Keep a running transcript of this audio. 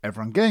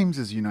Everyone Games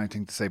is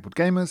uniting disabled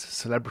gamers,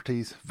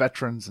 celebrities,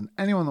 veterans, and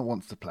anyone that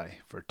wants to play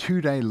for a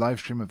 2-day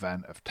livestream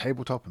event of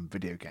tabletop and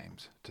video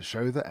games to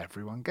show that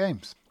everyone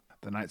games.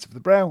 The Knights of the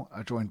Braille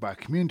are joined by a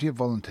community of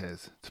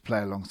volunteers to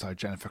play alongside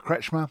Jennifer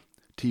Kretschmer,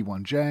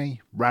 T1J,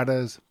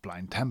 Radders,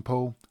 Blind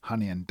Temple,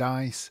 Honey and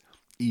Dice,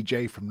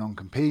 EJ from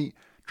Non-Compete,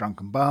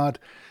 Drunken Bard,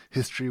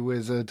 History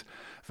Wizard,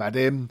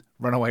 Vadim,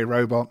 Runaway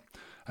Robot,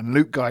 and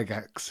Luke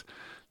Gygax,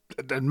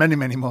 and many,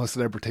 many more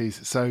celebrities.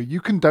 So you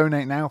can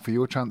donate now for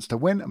your chance to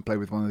win and play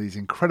with one of these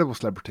incredible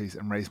celebrities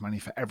and raise money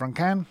for Everyone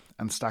Can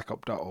and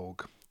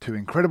StackUp.org, two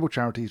incredible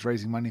charities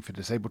raising money for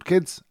disabled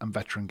kids and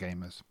veteran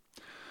gamers.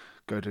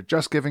 Go to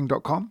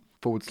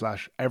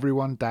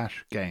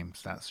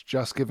justgiving.com/everyone-games. That's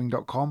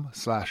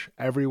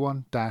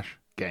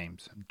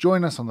justgiving.com/everyone-games.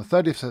 Join us on the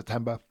 30th of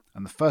September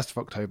and the 1st of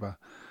October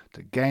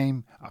to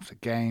game after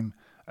game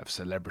of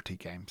celebrity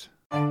games.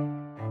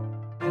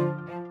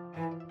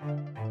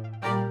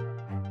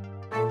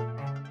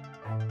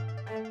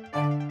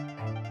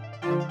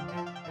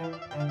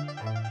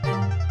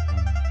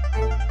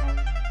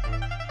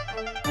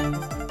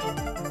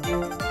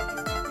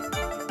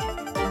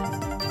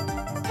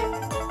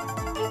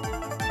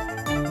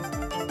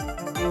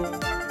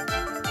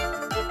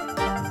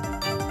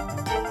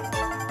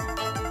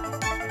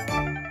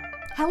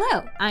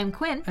 Hello, I'm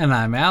Quinn. And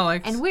I'm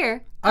Alex. And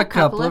we're a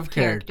couple of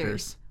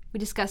characters. We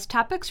discuss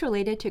topics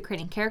related to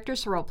creating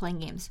characters for role-playing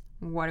games.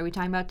 What are we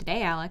talking about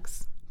today,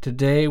 Alex?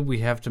 Today we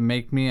have to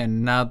make me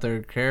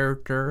another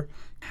character.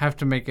 Have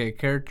to make a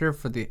character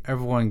for the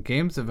Everyone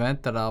Games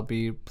event that I'll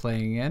be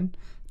playing in.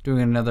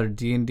 Doing another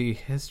D&D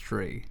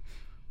history.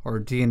 Or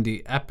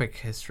D&D epic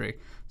history.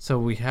 So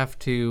we have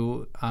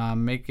to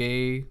make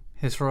a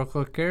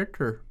historical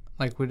character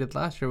like we did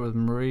last year with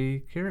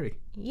Marie Curie.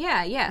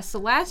 Yeah. So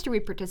last year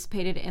we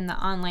participated in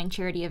the online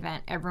charity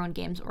event Everyone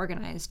Games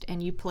organized,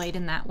 and you played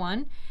in that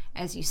one,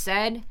 as you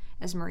said,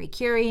 as Marie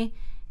Curie,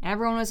 and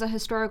everyone was a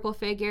historical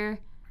figure.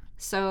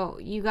 So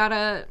you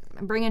gotta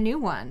bring a new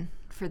one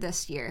for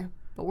this year,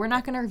 but we're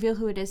not gonna reveal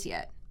who it is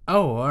yet.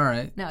 Oh, all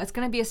right. No, it's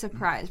gonna be a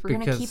surprise. We're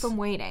gonna keep them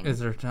waiting. Is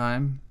there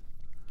time?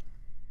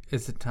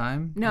 Is it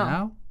time? No,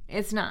 now?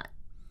 It's not.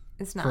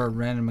 It's not. For a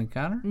random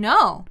encounter?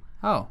 No.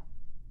 Oh.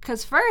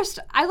 Because first,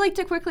 I like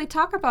to quickly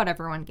talk about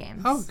Everyone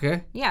Games.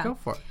 Okay. Yeah. Go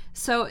for it.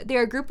 So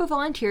they're a group of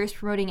volunteers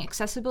promoting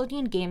accessibility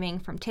in gaming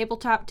from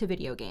tabletop to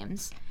video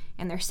games.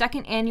 And their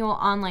second annual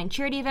online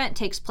charity event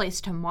takes place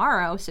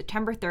tomorrow,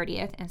 September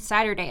 30th, and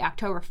Saturday,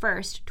 October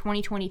 1st,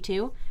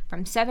 2022,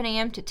 from 7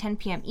 a.m. to 10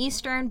 p.m.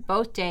 Eastern,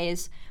 both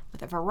days,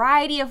 with a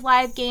variety of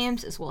live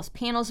games as well as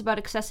panels about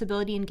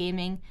accessibility in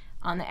gaming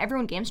on the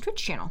Everyone Games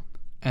Twitch channel.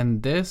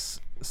 And this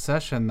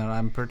session that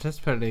I'm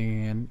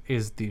participating in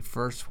is the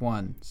first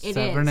one. It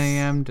 7 is.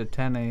 a.m. to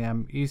 10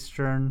 a.m.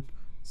 Eastern,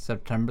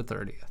 September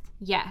 30th.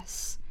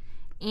 Yes.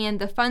 And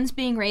the funds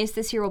being raised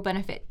this year will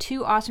benefit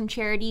two awesome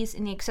charities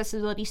in the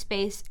accessibility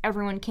space,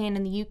 Everyone Can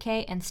in the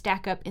UK and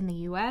Stack Up in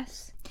the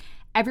US.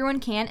 Everyone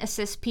Can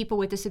assists people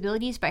with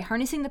disabilities by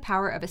harnessing the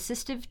power of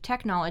assistive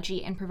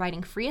technology and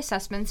providing free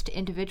assessments to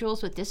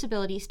individuals with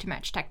disabilities to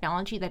match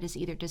technology that is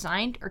either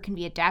designed or can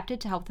be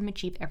adapted to help them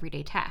achieve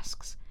everyday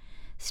tasks.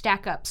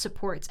 Stack Up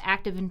supports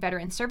active and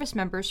veteran service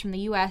members from the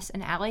U.S.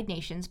 and allied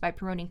nations by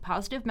promoting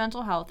positive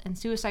mental health and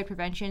suicide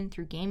prevention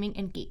through gaming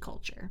and geek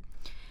culture.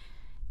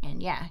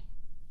 And yeah,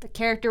 the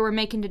character we're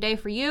making today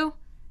for you,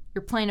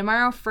 you're playing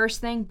tomorrow, first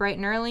thing, bright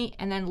and early,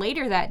 and then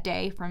later that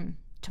day from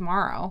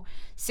tomorrow,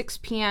 6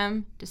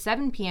 p.m. to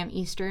 7 p.m.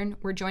 Eastern,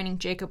 we're joining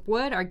Jacob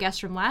Wood, our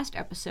guest from last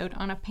episode,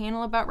 on a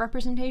panel about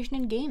representation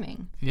in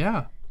gaming.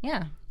 Yeah.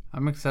 Yeah.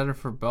 I'm excited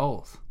for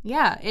both.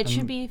 Yeah, it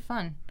should be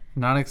fun.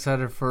 Not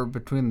excited for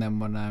between them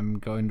when I'm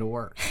going to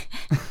work.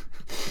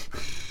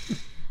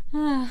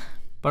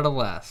 But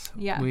alas,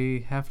 yeah.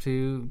 We have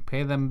to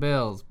pay them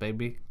bills,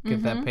 baby.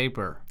 Get that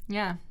paper.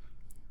 Yeah.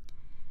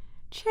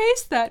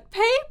 Chase that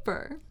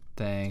paper.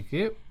 Thank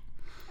you.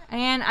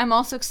 And I'm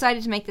also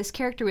excited to make this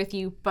character with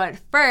you, but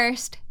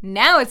first,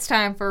 now it's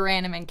time for a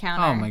random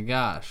encounter. Oh my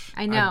gosh.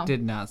 I know. I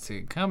did not see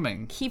it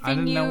coming. Keeping I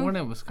didn't you know when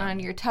it was coming.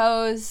 on your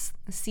toes,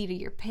 the seat of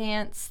your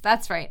pants.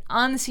 That's right,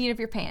 on the seat of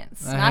your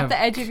pants, not the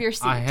edge of your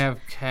seat. I have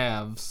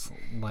calves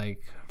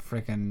like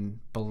freaking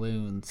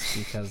balloons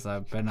because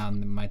I've been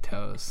on my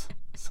toes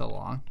so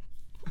long.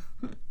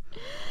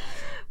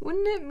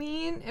 Wouldn't it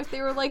mean if they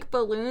were like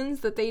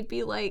balloons that they'd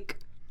be like...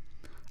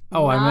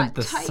 Oh, I meant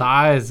the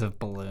size of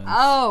balloons.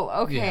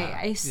 Oh, okay. Yeah,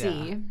 I see.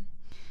 yeah.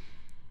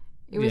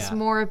 It was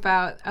more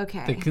about,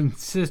 okay. The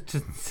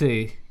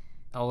consistency,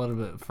 a little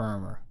bit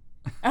firmer.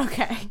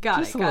 Okay,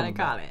 got it.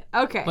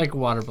 Okay. Like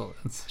water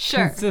balloons.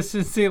 Sure.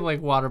 Consistency like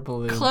water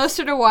balloons.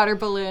 Closer to water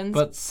balloons.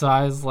 But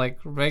size like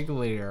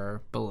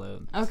regular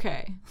balloons.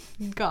 Okay,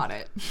 got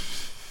it.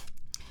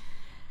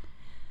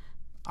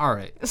 All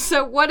right.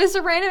 So what is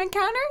a random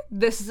encounter?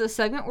 This is a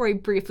segment where we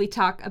briefly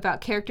talk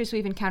about characters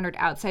we've encountered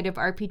outside of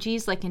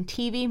RPGs, like in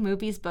TV,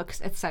 movies, books,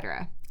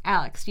 etc.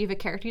 Alex, do you have a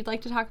character you'd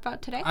like to talk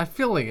about today? I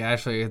feel like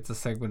actually it's a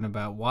segment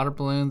about water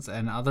balloons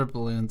and other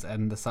balloons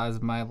and the size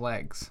of my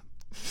legs.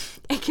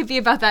 It could be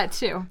about that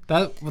too.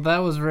 That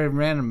was very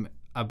random.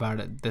 about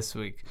it this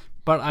week.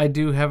 But I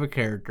do have a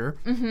character.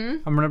 Mm-hmm.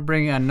 I'm going to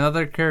bring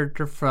another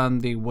character from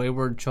the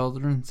Wayward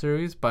Children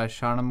series by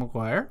Shauna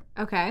McGuire.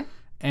 Okay.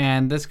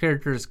 And this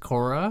character is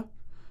Cora.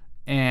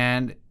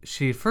 And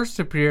she first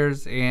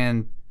appears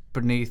in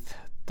Beneath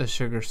the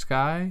Sugar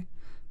Sky,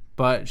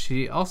 but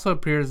she also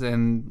appears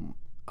in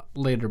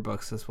later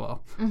books as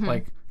well. Mm-hmm.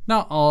 Like,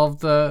 not all of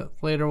the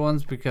later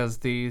ones, because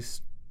the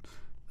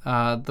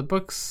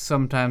books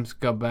sometimes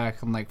go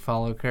back and like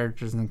follow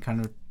characters and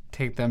kind of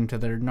take them to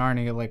their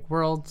Narnia-like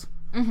worlds.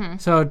 Mm-hmm.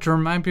 So to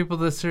remind people,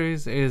 this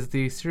series is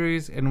the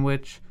series in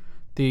which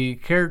the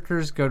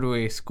characters go to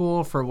a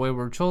school for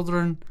wayward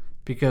children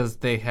because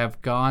they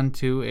have gone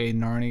to a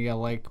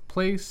Narnia-like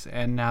place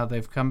and now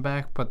they've come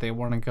back, but they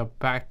want to go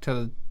back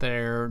to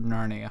their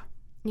Narnia.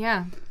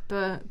 Yeah,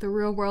 the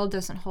real world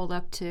doesn't hold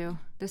up to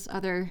this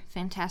other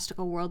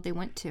fantastical world they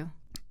went to.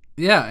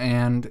 Yeah,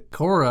 and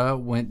Cora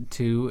went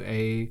to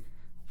a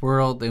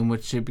world in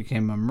which she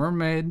became a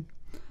mermaid.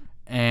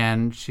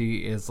 And she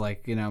is,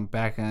 like, you know,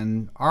 back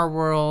in our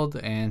world,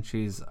 and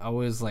she's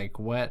always, like,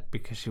 wet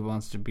because she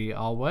wants to be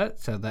all wet,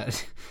 so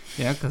that,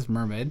 yeah, because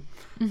mermaid.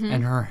 Mm-hmm.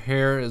 And her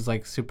hair is,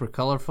 like, super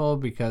colorful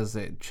because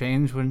it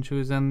changed when she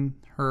was in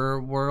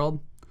her world.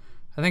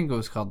 I think it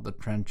was called the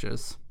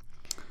Trenches.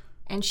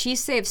 And she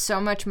saved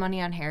so much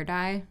money on hair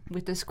dye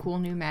with this cool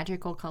new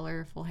magical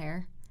colorful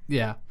hair.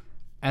 Yeah.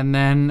 And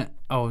then,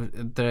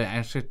 they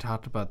actually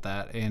talked about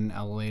that in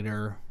a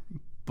later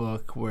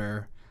book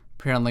where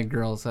apparently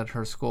girls at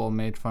her school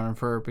made fun of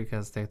her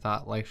because they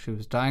thought like she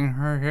was dyeing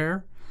her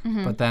hair.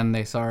 Mm-hmm. But then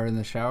they saw her in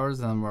the showers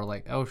and were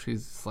like, oh,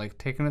 she's like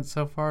taking it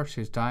so far.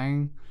 She's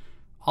dyeing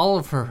all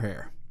of her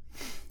hair.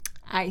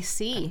 I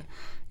see.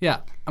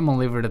 Yeah, I'm going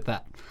to leave it at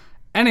that.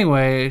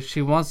 Anyway,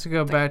 she wants to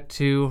go back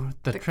to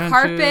the trenches.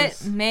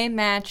 Carpet may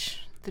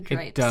match the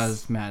drapes. It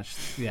does match.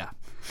 Yeah.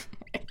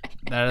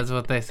 That is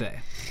what they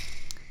say.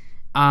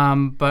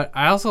 But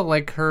I also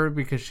like her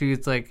because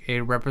she's like a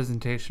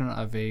representation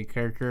of a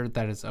character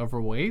that is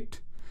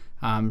overweight.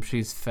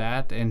 She's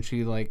fat and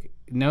she like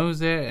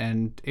knows it,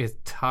 and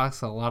it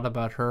talks a lot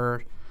about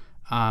her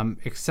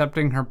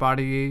accepting her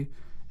body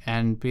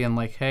and being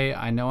like, hey,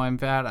 I know I'm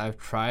fat. I've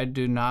tried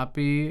to not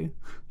be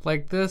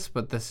like this,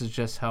 but this is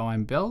just how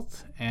I'm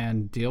built,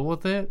 and deal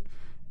with it.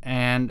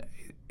 And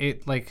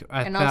it like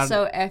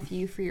also F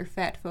you for your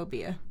fat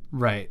phobia.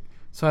 Right.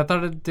 So I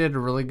thought it did a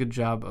really good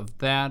job of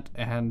that,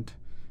 and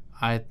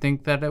I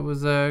think that it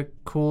was a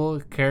cool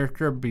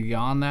character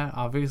beyond that,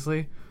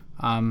 obviously.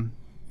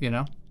 You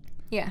know?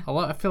 Yeah.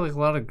 I feel like a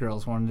lot of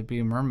girls wanted to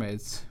be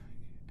mermaids.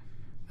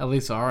 At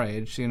least our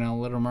age, you know,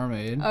 Little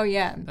Mermaid. Oh,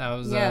 yeah. That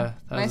was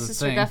my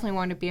sister definitely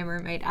wanted to be a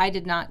mermaid. I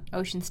did not.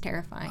 Ocean's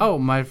terrifying. Oh,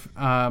 my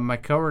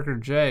coworker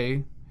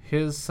Jay,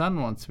 his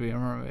son wants to be a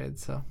mermaid,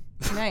 so.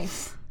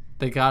 Nice.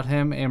 They got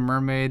him a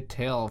mermaid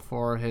tail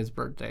for his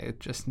birthday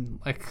just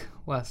like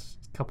last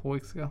couple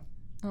weeks ago.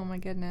 Oh my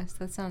goodness,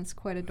 that sounds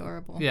quite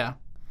adorable. Yeah.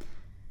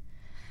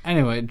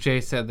 Anyway,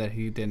 Jay said that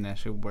he didn't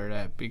actually wear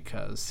that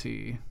because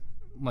he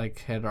like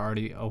had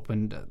already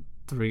opened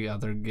 3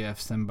 other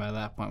gifts, and by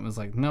that point was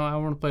like, no, I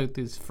want to play with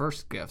these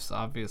first gifts,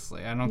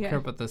 obviously. I don't care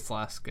about this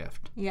last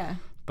gift. Yeah.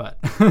 But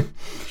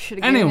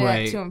should have given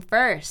that to him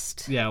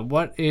first. Yeah,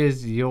 what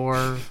is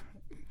your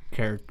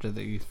character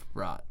that you've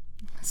brought?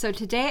 So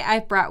today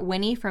I've brought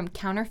Winnie from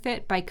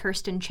Counterfeit by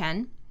Kirsten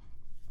Chen.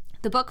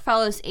 The book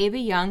follows Ava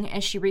Young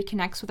as she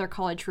reconnects with her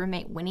college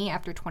roommate Winnie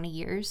after 20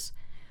 years.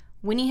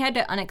 Winnie had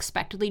to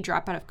unexpectedly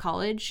drop out of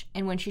college,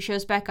 and when she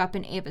shows back up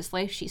in Ava's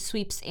life, she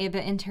sweeps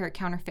Ava into her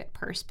counterfeit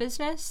purse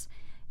business.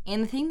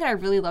 And the thing that I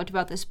really loved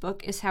about this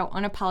book is how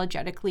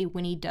unapologetically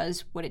Winnie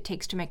does what it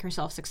takes to make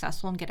herself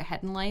successful and get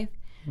ahead in life.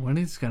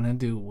 Winnie's gonna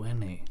do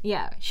Winnie.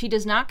 Yeah, she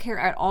does not care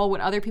at all what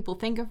other people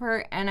think of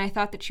her, and I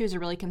thought that she was a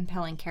really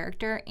compelling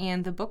character,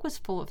 and the book was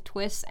full of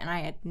twists, and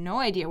I had no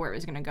idea where it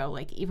was going to go.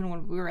 Like, even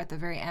when we were at the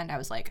very end, I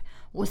was like,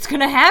 what's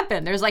going to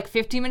happen? There's like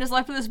 15 minutes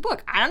left of this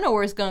book. I don't know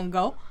where it's going to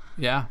go.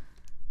 Yeah.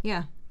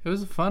 Yeah. It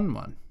was a fun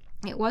one.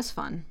 It was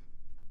fun.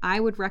 I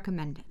would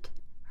recommend it.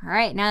 All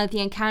right, now that the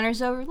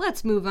encounter's over,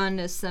 let's move on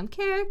to some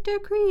character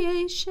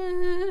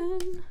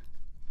creation.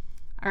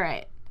 All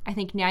right, I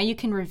think now you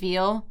can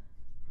reveal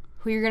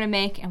who you're going to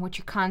make and what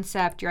your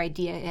concept, your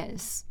idea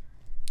is.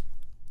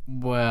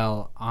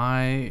 Well,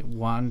 I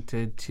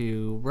wanted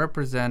to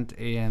represent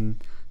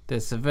in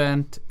this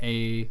event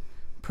a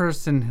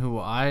person who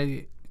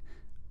I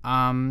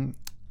feel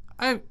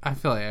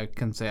like I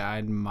can say I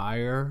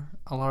admire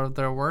a lot of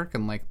their work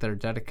and like their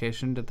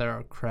dedication to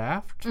their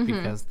craft,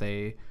 because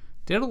they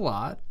did a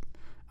lot.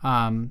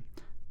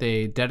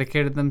 They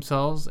dedicated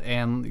themselves,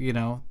 and, you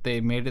know,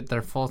 they made it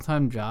their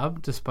full-time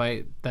job,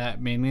 despite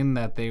that meaning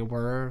that they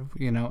were,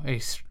 you know, a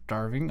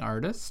starving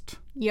artist.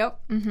 Yep.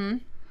 Mm-hmm.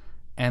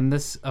 And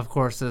this, of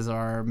course, is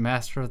our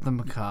master of the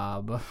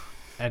macabre,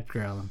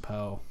 Edgar Allan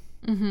Poe.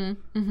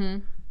 Mm-hmm. Mm-hmm.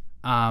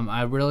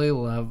 I really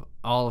love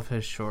all of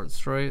his short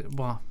stories.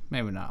 Well,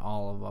 maybe not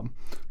all of them.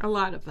 A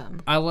lot of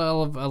them. I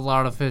love a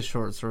lot of his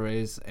short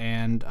stories,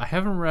 and I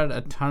haven't read a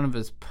ton of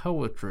his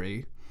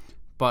poetry,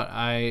 but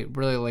I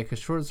really like his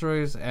short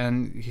stories,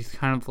 and he's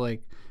kind of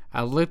like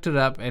I looked it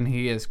up, and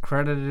he is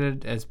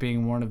credited as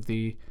being one of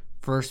the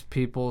first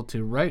people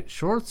to write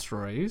short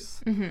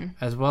stories,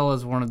 as well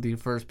as one of the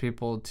first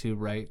people to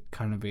write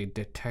kind of a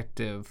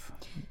detective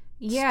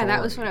Yeah, story.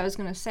 that was what I was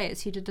going to say,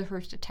 is he did the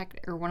first detective,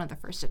 or one of the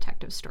first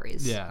detective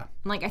stories. Yeah.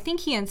 Like, I think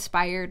he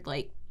inspired,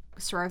 like,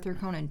 Sir Arthur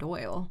Conan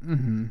Doyle.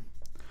 Mm-hmm.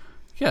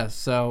 Yeah,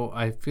 so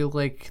I feel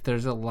like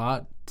there's a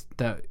lot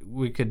that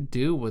we could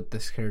do with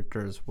this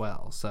character as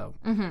well. So,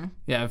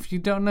 yeah, if you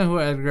don't know who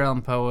Edgar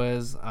Allan Poe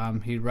is,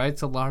 he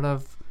writes a lot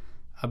of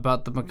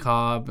about the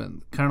macabre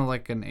and kind of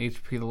like an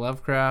H.P.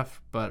 Lovecraft,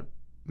 but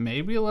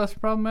maybe less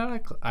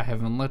problematic. I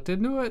haven't looked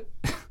into it.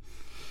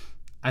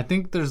 I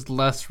think there's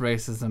less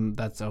racism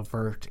that's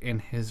overt in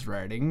his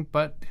writing,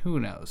 but who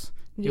knows?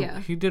 Yeah.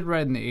 He did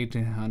write in the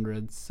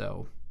 1800s,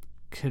 so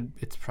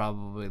it's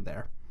probably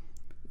there.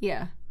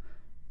 Yeah.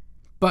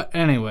 But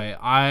anyway,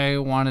 I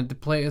wanted to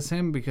play as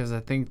him because I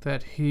think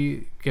that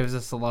he gives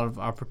us a lot of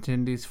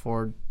opportunities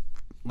for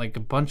like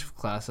a bunch of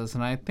classes,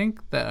 and I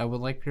think that I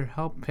would like your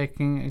help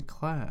picking a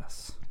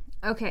class.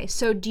 Okay,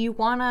 so do you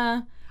want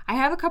to... I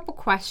have a couple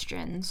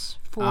questions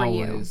for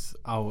you.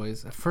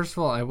 Always. First of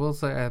all, I will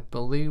say I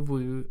believe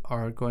we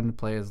are going to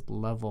play as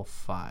level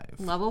 5.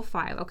 Level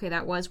 5. Okay,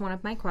 that was one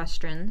of my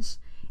questions.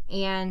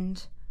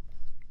 And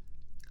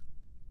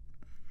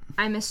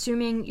I'm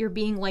assuming you're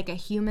being like a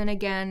human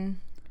again.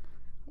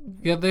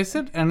 Yeah, they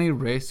said any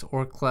race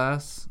or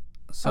class,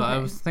 so I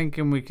Okay. was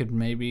thinking we could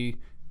maybe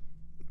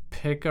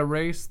pick a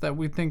race that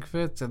we think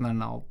fits, and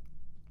then I'll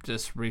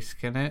just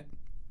reskin it.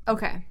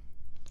 Okay.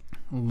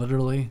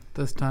 Literally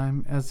this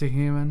time as a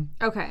human.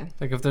 Okay.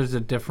 Like if there's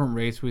a different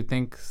race we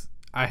think...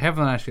 I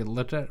haven't actually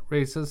looked at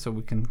races, so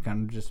we can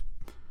kind of just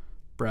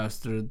browse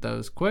through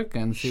those quick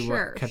and see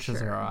what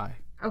catches our eye.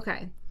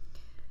 Okay.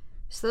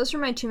 So those are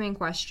my 2 main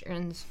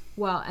questions.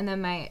 Well, and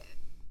then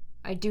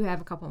I do have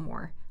a couple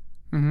more.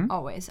 Mm-hmm.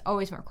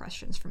 Always more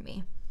questions from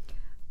me.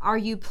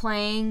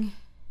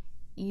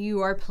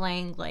 You are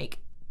playing like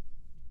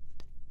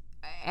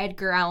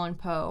Edgar Allan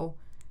Poe,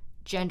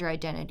 gender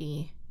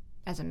identity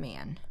as a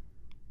man.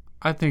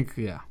 I think,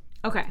 yeah.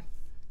 Okay.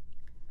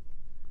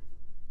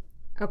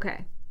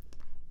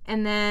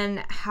 And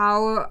then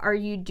how are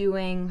you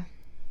doing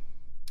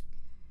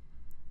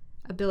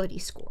ability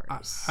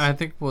scores? I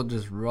think we'll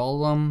just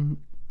roll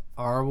them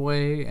our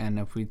way, and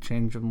if we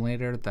change them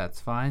later,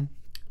 that's fine.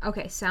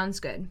 Okay, sounds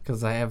good.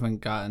 Because I haven't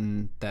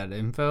gotten that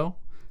info.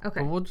 Okay.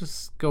 But we'll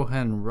just go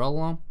ahead and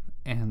roll them,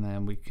 and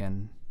then we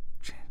can,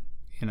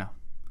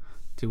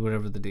 do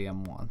whatever the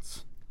DM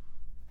wants.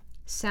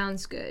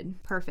 Sounds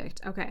good.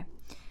 Perfect. Okay.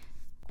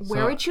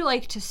 Where would you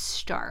like to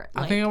start?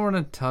 I think I want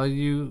to tell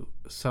you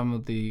some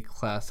of the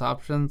class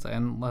options,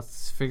 and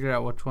let's figure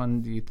out which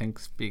one do you think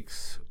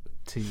speaks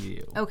to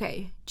you.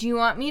 Okay. Do you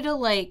want me to,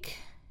 like,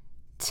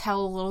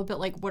 tell a little bit,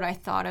 like, what I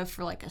thought of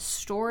for, like, a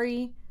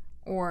story?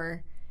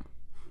 Or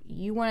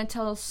you want to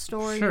tell a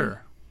story?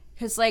 Sure.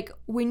 Because, like,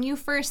 when you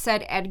first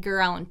said Edgar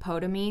Allan Poe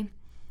to me,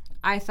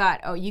 I thought,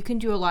 oh, you can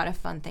do a lot of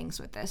fun things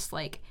with this.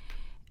 Like,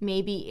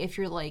 maybe if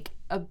you're, like,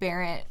 a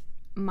Barrett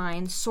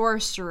mind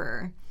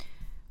sorcerer,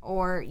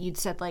 or you'd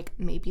said, like,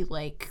 maybe,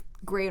 like,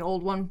 Great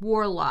Old One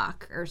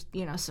warlock, or,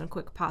 some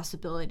quick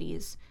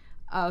possibilities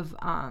of,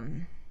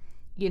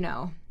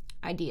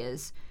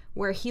 ideas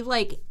where he,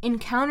 like,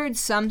 encountered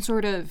some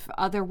sort of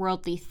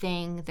otherworldly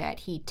thing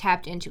that he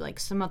tapped into, like,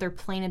 some other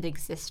plane of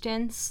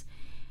existence,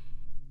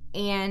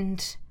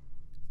 and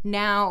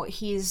now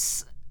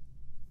he's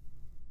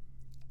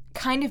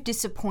kind of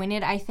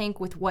disappointed, I think,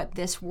 with what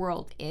this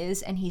world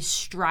is, and he's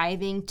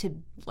striving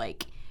to,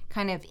 like,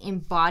 kind of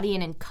embody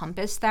and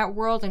encompass that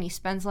world, and he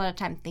spends a lot of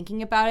time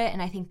thinking about it,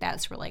 and I think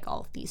that's where, like,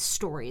 all of these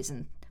stories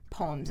and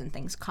poems and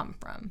things come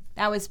from.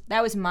 That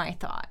was my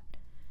thought.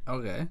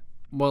 Okay.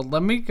 Well,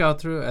 let me go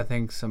through, I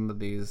think, some of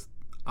these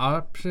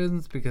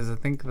options, because I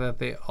think that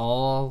they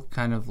all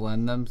kind of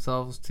lend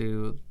themselves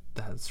to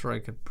that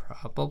story could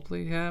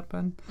probably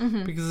happen.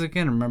 Mm-hmm. Because,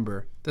 again,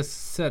 remember, this is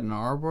set in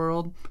our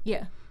world.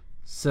 Yeah.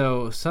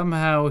 So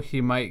somehow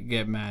he might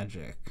get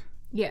magic.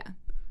 Yeah.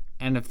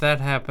 And if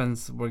that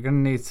happens, we're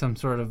going to need some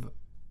sort of,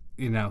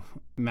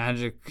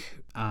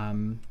 magic,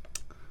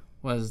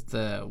 was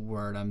the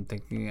word I'm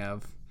thinking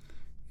of.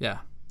 Yeah.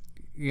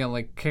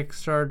 Like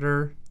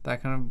Kickstarter,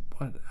 that kind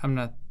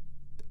of,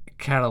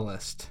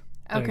 catalyst.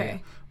 There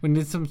Okay. we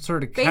need some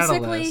sort of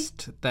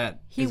catalyst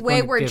that He is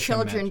going to wayward give him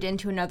children magic.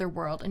 into another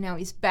world, and now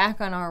he's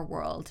back on our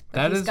world.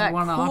 But That he's is got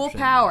one cool option.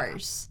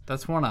 powers.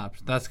 That's one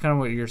option. That's kind of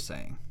what you're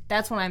saying.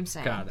 That's what I'm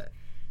saying. Got it.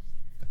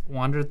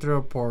 Wandered through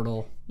a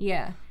portal.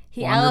 Yeah.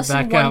 He Wandered Alice in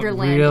back out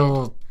Wonderland.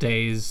 real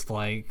dazed,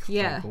 like,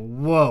 Yeah.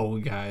 whoa,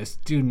 guys,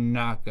 do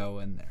not go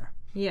in there.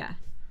 Yeah.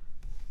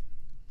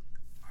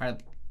 All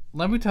right,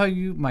 let me tell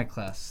you my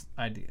class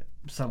idea,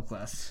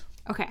 subclass.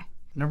 Okay.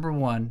 Number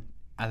 1,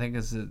 I think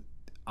is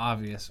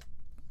obvious.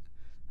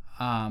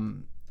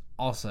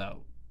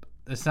 Also,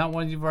 it's not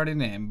one you've already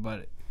named,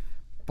 but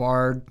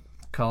Bard,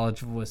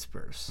 College of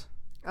Whispers.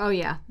 Oh,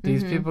 yeah.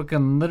 These people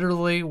can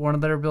literally, one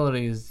of their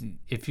abilities,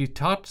 if you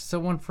talk to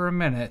someone for a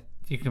minute,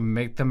 you can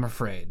make them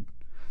afraid.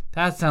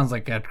 That sounds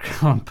like Edgar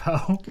Allan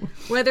Poe.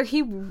 Whether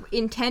he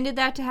intended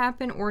that to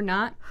happen or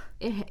not,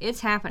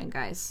 it's happening,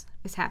 guys.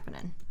 It's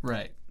happening.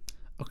 Right.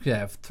 Okay, I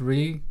have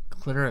 3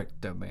 cleric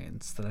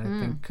domains that I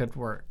think could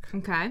work.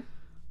 Okay.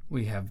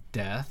 We have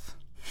death.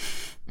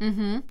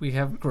 Mm-hmm. We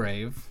have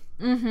grave.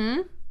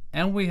 Mm-hmm.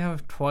 And we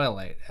have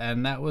twilight.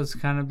 And that was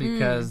kind of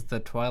because the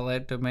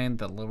twilight domain,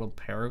 the little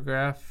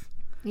paragraph,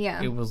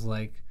 Yeah. it was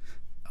like,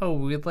 oh,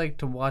 we'd like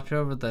to watch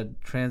over the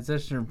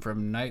transition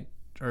from night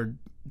or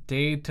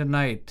day to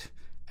night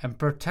and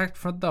protect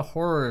from the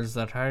horrors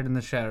that hide in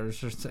the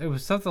shadows. It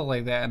was something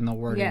like that, and the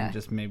wording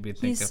just made me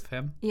think of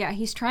him. Yeah,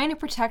 he's trying to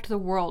protect the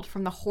world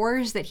from the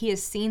horrors that he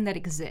has seen that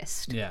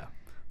exist. Yeah.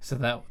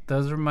 So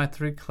those are my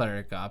 3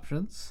 cleric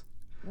options.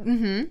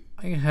 Mm-hmm.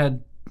 I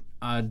had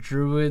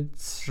Druid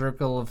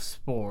Circle of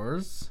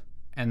Spores,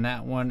 and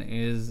that one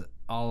is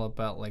all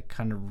about like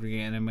kind of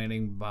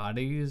reanimating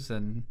bodies,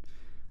 and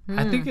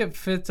I think it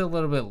fits a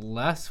little bit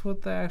less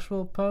with the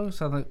actual post.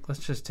 So let's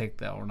just take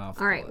that one off.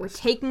 All right, we're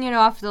taking it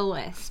off the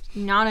list.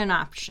 Not an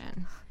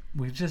option.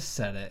 We just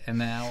said it, and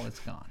now it's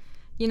gone.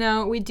 You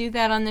know, we do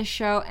that on this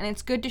show, and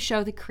it's good to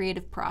show the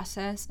creative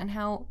process and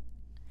how,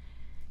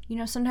 you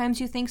know, sometimes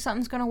you think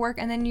something's going to work,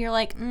 and then you're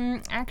like,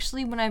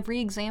 actually, when I've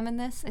re-examined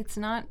this, it's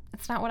not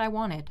what I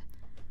wanted.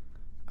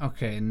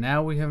 Okay,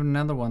 now we have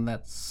another one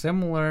that's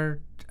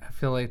similar, I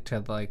feel like,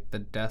 to like the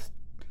death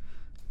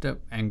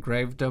and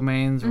grave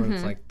domains, where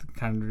it's like the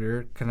kind of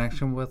your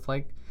connection with,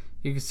 like,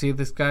 you can see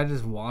this guy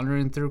just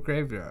wandering through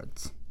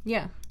graveyards.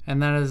 Yeah.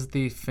 And that is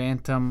the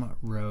Phantom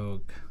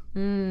Rogue.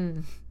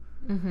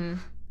 Mm-hmm.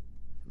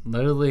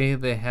 Literally,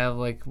 they have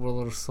like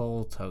little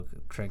soul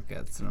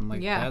trinkets, and I'm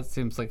like, Yeah. that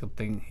seems like a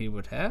thing he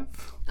would have.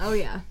 Oh,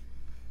 yeah.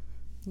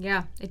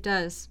 Yeah, it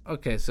does.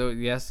 Okay, so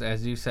yes,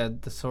 as you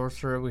said, the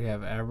sorcerer, we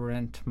have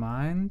Aberrant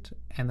Mind,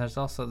 and there's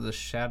also the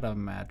Shadow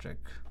Magic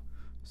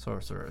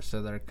sorcerer.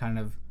 So they're kind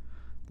of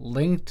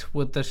linked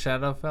with the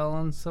Shadowfell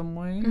in some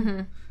way.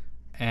 Mm-hmm.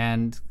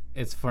 And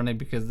it's funny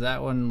because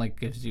that one like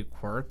gives you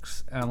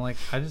quirks, and I'm like,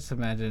 I just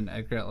imagine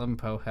Edgar Allan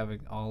Poe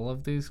having all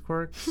of these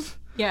quirks.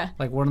 Yeah.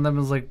 Like one of them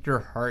is like your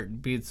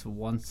heart beats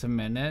once a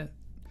minute.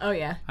 Oh,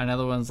 yeah.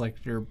 Another one's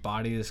like your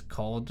body is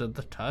cold to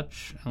the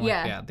touch. I'm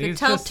Yeah. like, yeah, The these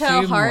just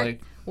telltale seem heart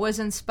like... was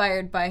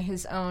inspired by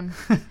his own.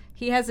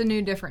 He has a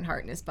new different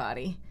heart in his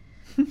body.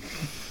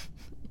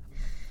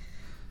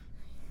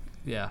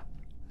 Yeah.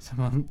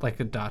 Someone, like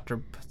a doctor,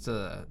 puts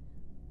a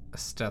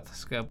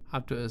stethoscope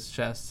up to his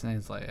chest, and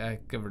he's like,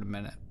 give it a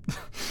minute.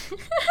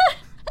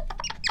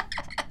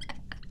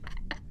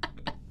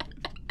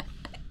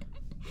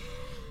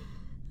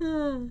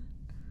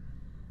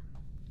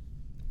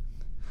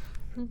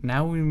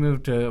 Now we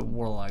move to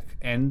Warlock.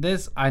 And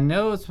this, I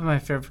know it's my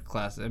favorite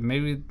class, and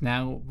maybe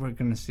now we're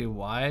going to see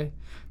why.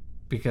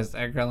 Because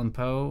Edgar Allan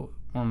Poe,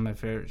 one of my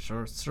favorite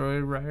short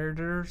story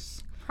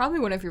writers. Probably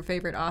one of your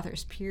favorite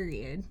authors,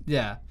 period.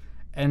 Yeah.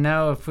 And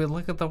now if we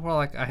look at the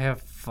Warlock, I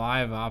have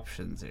 5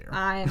 options here.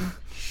 I'm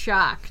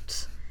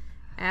shocked.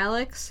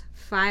 Alex,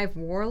 5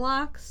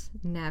 warlocks?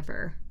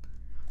 Never.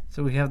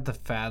 So we have the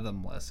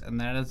Fathomless, and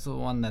that is the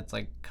one that's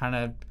like kind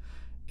of,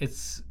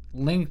 it's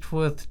linked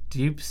with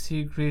deep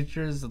sea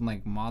creatures and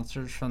like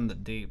monsters from the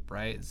deep,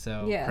 right?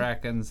 So Yeah.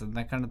 krakens and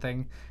that kind of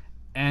thing.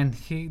 And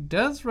he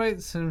does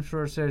write some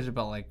short stories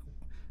about like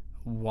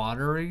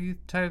watery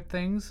type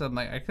things. I'm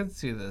like, I could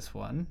see this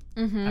one.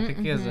 I think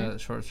he has a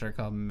short story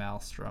called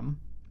Maelstrom.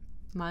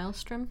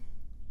 Maelstrom?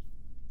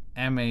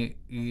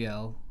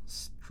 M-A-E-L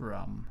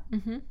Strum.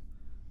 Mm-hmm.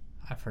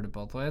 I've heard it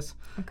both ways.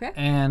 Okay.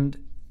 And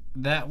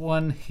that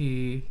one,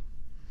 he,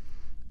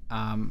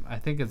 I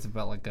think it's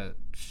about like a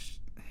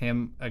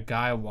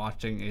guy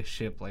watching a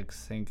ship like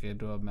sink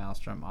into a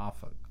maelstrom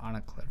on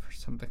a cliff or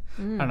something.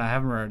 I don't know. I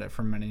haven't read it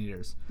for many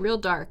years. Real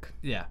dark.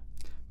 Yeah,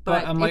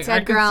 But I'm like, it's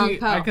Edgar Allan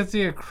Poe. I could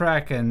see a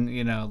kraken,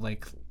 you know,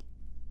 like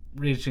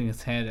reaching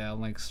his hand out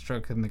and like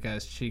stroking the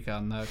guy's cheek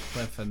on the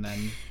cliff, and then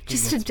he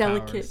Just a gets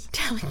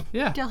delicate,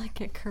 Yeah.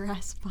 delicate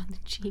caress on the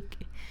cheek.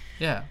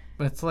 Yeah,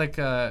 but it's like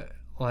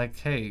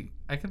hey,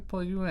 I could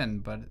pull you in,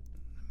 but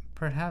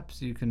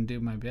perhaps you can do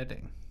my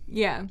bidding.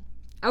 Yeah.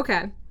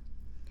 Okay.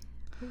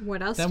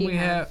 What else Then do you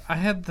have? I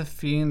had the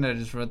Fiend. I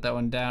just wrote that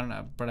one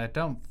down, but I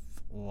don't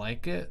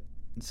like it,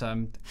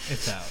 so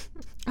it's out.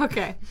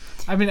 Okay.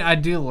 I mean, I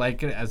do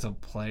like it as a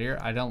player.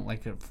 I don't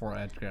like it for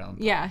Edgar Allan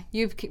Poe. Yeah,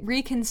 you've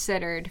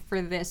reconsidered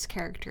for this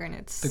character, and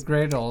it's The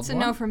Great Old it's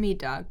One. a no for me,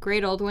 dog.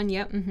 Great old one.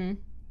 Yep. Mm-hmm.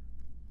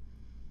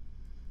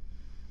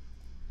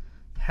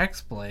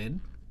 Hexblade.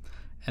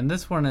 And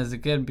this one is,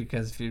 again,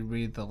 because if you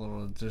read the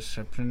little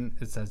description,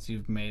 it says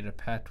you've made a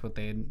pact with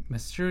a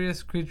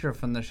mysterious creature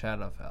from the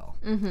Shadowfell.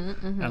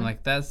 And I'm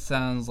like, that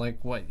sounds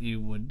like what you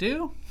would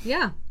do.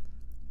 Yeah.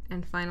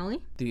 And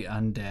finally, The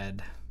Undead.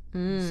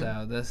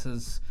 So this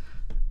is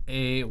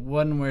a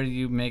one where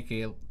you make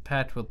a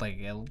pact with like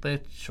a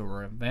lich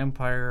or a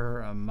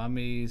vampire, a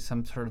mummy,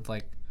 some sort of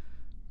like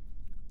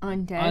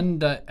undead.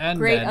 undead.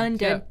 Great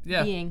undead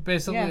yeah, being.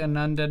 Basically Yeah. an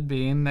undead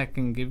being that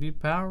can give you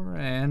power,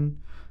 and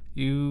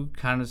you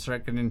kind of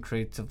start getting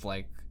traits of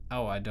like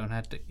oh, I don't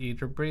have to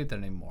eat or breathe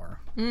anymore.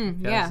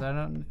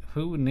 Yeah.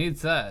 Who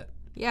needs that?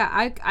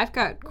 Yeah, I've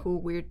got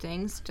cool, weird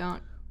things.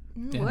 Don't.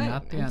 Yeah, What?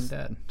 not the It's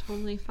undead.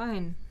 Totally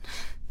fine.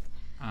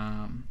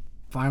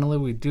 Finally,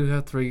 we do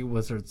have 3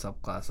 wizard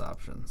subclass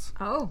options.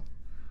 Oh.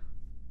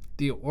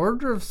 The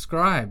Order of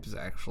Scribes,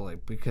 actually,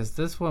 because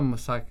this one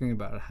was talking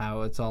about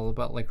how it's all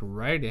about, like,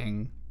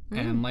 writing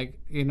and, like,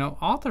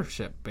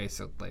 authorship,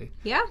 basically.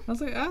 Yeah. I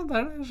was like, oh,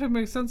 that actually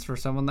makes sense for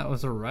someone that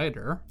was a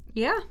writer.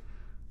 Yeah.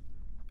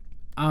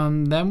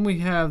 Then we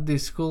have the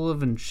School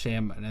of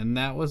Enchantment, and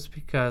that was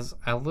because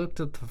I looked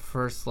at the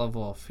first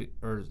level,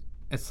 or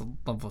it's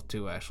level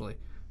 2, actually,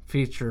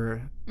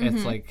 feature.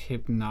 It's, like,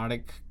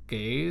 hypnotic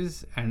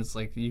gaze, and it's,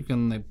 like, you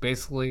can, like,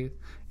 basically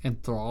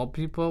enthrall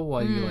people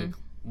while you, like,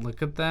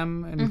 look at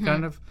them and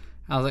kind of.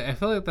 I was like, I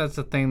feel like that's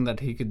a thing that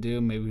he could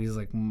do. Maybe he's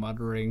like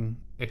muttering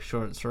a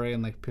short story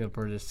and like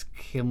people are just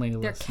keenly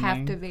listening. They're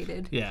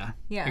captivated. Yeah.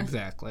 Yeah.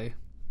 Exactly.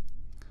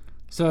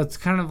 So it's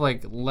kind of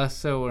like less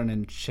so an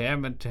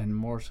enchantment and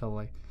more so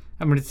like,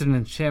 I mean, it's an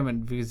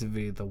enchantment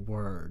vis-a-vis the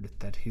word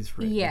that he's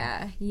written.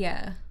 Yeah.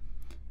 Yeah.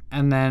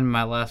 And then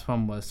my last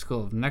one was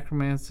School of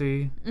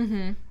Necromancy.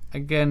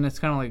 Again, it's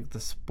kind of like the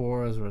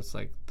Spores, where it's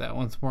like that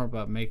one's more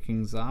about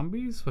making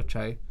zombies, which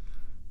I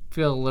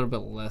feel a little bit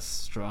less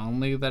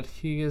strongly that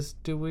he is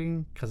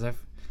doing, because I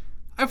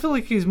feel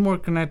like he's more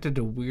connected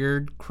to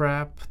weird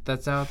crap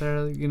that's out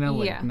there,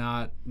 like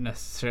not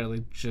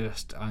necessarily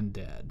just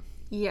undead.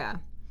 Yeah.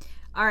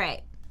 All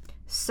right.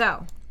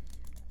 So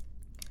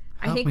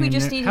I think we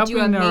just need to do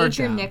a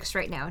major nix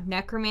right now.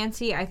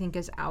 Necromancy, I think,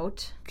 is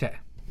out. Okay.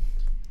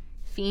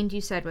 Fiend,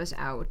 you said, was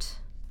out.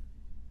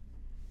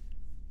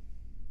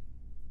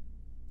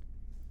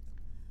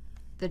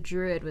 The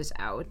Druid was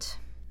out.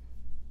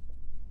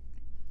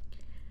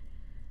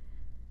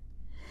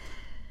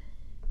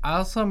 I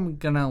also am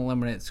going to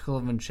eliminate School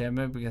of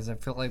Enchantment because I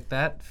feel like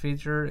that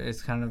feature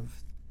is kind of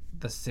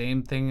the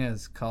same thing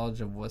as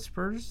College of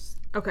Whispers.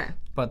 Okay.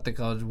 But the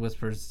College of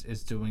Whispers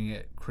is doing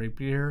it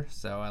creepier,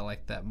 so I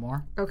like that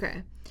more.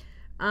 Okay.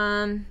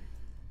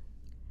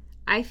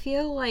 I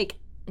feel like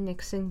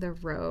nixing the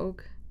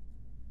Rogue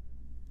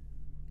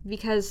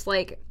because,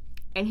 like,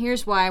 and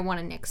here's why I want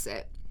to nix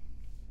it.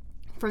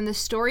 From the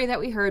story that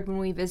we heard when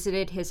we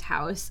visited his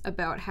house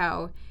about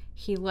how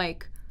he,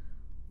 like,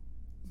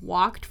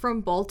 walked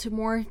from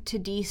Baltimore to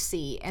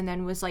DC and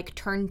then was like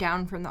turned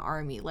down from the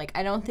army. Like,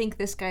 I don't think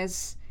this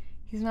guy's,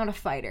 he's not a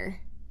fighter.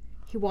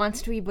 He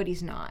wants to be, but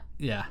he's not.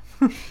 Yeah.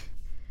 I'm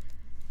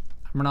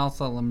gonna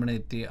also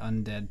eliminate the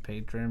undead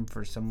patron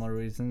for similar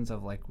reasons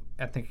of like,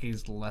 I think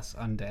he's less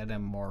undead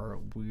and more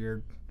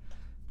weird,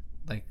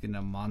 like,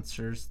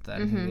 monsters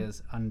than he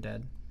is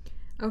undead.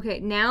 Okay,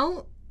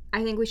 now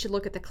I think we should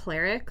look at the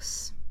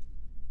clerics.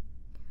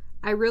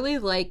 I really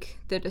like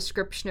the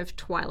description of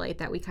Twilight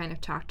that we kind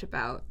of talked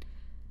about.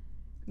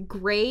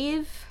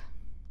 Grave,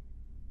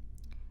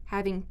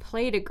 having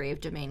played a Grave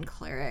Domain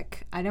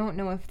cleric, I don't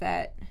know if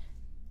that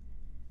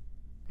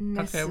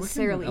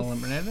necessarily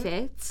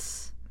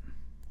fits.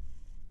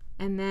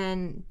 And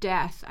then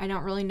Death. I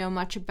don't really know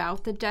much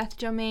about the Death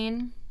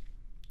Domain.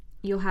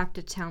 You'll have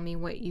to tell me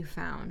what you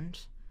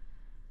found.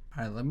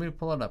 All right, let me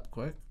pull it up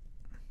quick.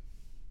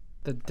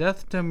 The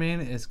Death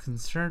Domain is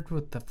concerned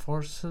with the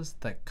forces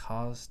that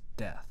cause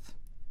death.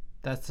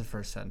 That's the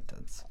first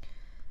sentence.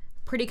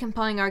 Pretty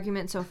compelling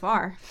argument so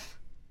far.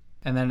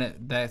 And then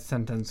that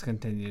sentence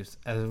continues,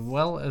 as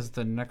well as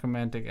the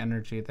necromantic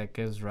energy that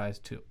gives rise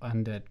to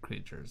undead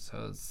creatures.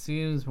 So it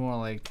seems more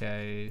like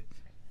a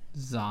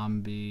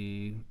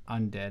zombie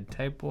undead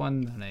type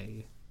one than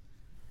a,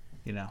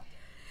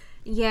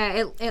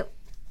 Yeah, it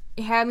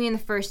had me in the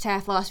first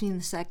half, lost me in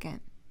the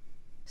second.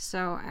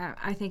 So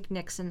I think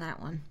Nick's in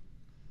that one.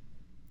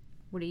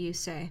 What do you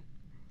say?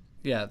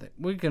 Yeah,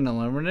 we can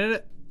eliminate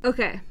it.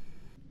 Okay.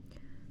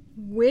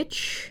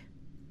 Which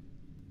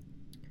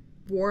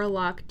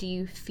warlock do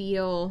you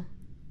feel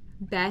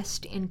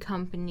best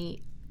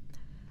encompasses?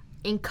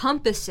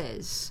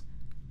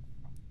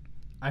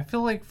 I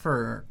feel like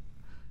I'm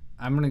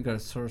going to go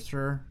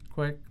sorcerer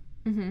quick.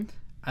 Mm-hmm.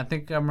 I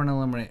think I'm going to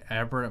eliminate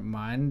Aberrant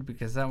Mind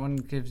because that one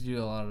gives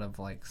you a lot of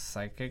like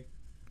psychic,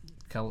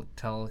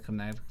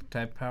 telekinetic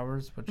type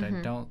powers, which I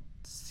don't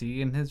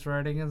see in his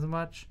writing as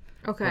much.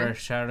 Okay. Whereas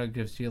Shadow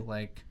gives you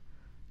like,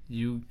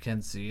 you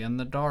can see in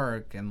the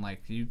dark, and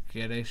like you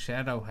get a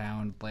Shadow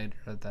Hound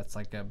later that's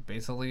like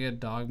basically a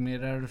dog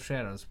made out of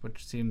shadows,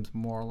 which seems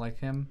more like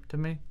him to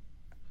me.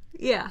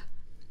 Yeah.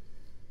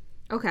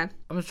 Okay.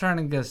 I was trying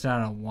to get us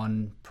down to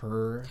one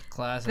per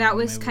class. That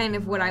was kind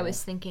of what I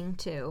was thinking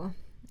too.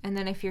 And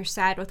then if you're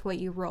sad with what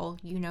you roll,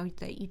 you know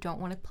that you don't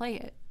want to play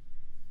it.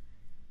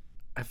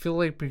 I feel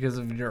like because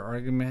of your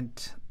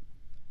argument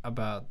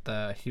about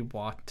he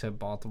walked to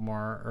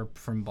Baltimore, or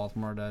from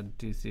Baltimore to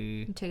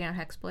DC. Taking out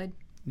Hexblade?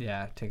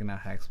 Yeah, taking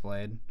out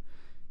Hexblade.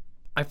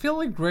 I feel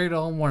like Great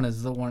Old One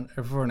is the one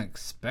everyone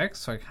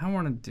expects, so I kind of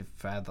want to do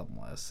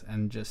Fathomless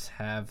and just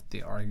have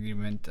the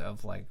argument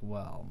of like,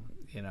 well,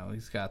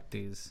 he's got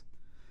these.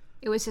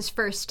 It was his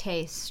first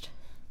taste.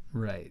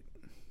 Right.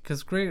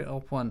 Because Great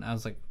Oak One, I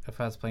was like, if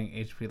I was playing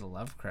H.P.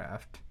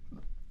 Lovecraft.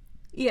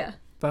 Yeah.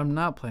 But I'm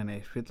not playing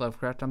H.P.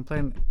 Lovecraft. I'm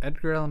playing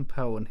Edgar Allan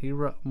Poe, and he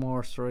wrote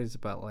more stories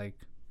about, like,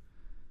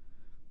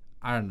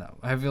 I don't know.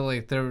 I feel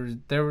like there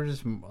were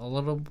just a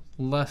little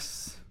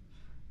less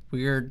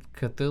weird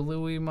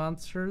Cthulhu-y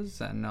monsters,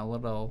 and a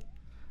little,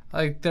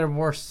 like, there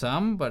were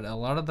some, but a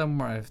lot of them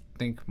were, I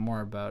think,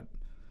 more about,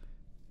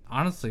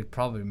 honestly,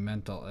 probably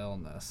mental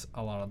illness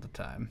a lot of the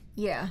time.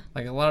 Yeah.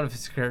 Like, a lot of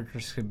his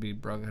characters could be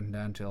broken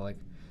down to, like,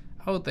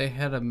 oh, they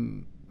had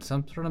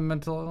some sort of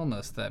mental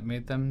illness that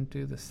made them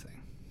do this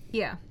thing.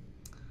 Yeah.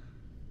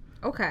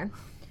 Okay.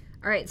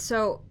 All right,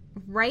 so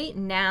right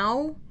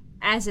now,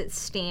 as it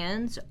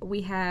stands,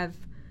 we have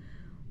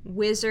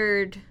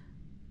Wizard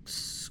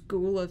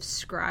School of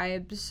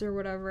Scribes or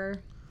whatever.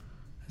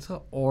 It's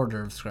called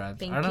Order of Scribes.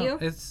 Thank you.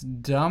 It's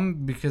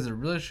dumb because it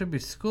really should be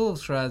School of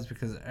Scribes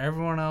because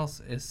everyone else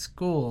is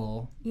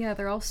school. Yeah,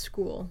 they're all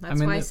school.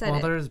 That's why I said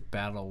it. There's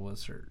Battle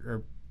Wizard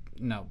or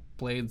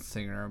Blade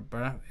Singer,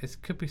 but it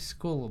could be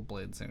School of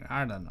Blade Singer.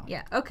 I don't know.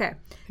 Yeah. Okay.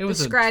 It was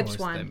the a Scribes choice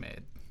one. they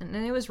made. And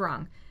then it was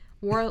wrong.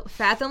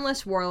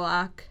 Fathomless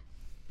Warlock,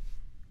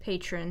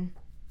 Patron,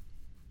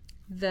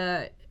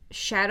 the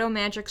Shadow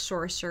Magic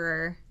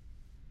Sorcerer,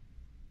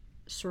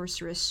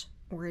 Sorceress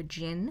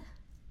Origin,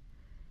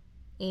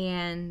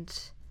 and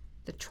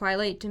the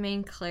Twilight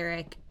Domain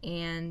Cleric,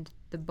 and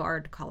the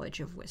Bard College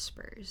of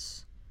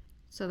Whispers.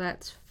 So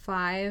that's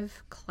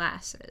 5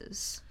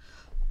 classes.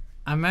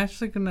 I'm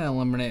actually going to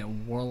eliminate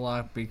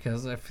Warlock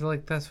because I feel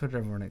like that's what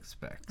everyone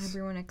expects.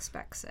 Everyone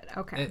expects it.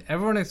 Okay.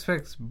 Everyone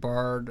expects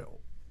Bard,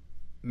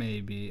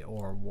 maybe,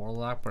 or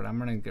Warlock, but I'm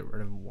going to get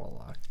rid of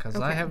Warlock because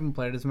I haven't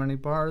played as many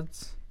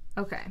Bards.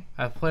 Okay.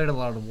 I've played a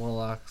lot of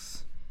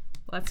Warlocks.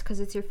 Well, that's because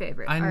it's your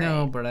favorite. I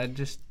know, but I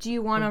just... Do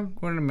you want to...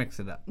 We're going to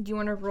mix it up. Do you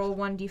want to roll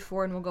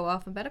 1d4 and we'll go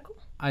alphabetical?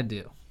 I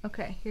do.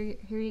 Okay,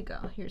 here you go.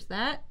 Here's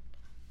that.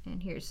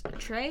 And here's a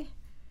tray.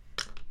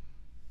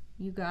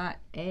 You got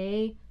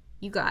a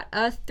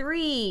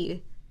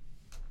 3,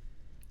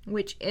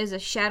 which is a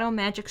Shadow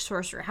Magic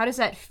Sorcerer. How does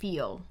that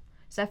feel?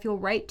 Does that feel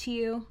right to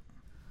you?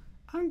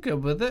 I'm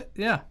good with it,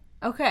 yeah.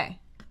 Okay.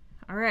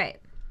 All right.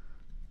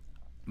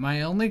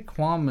 My only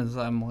qualm is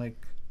I'm,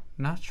 like,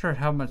 not sure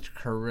how much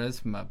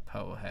charisma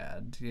Poe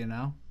had, you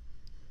know?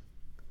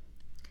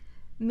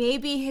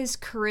 Maybe his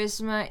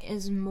charisma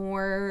is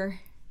more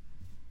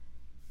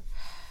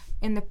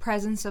in the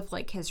presence of,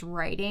 like, his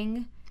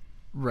writing.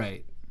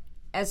 Right.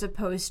 As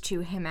opposed to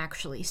him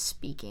actually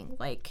speaking.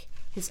 Like,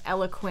 his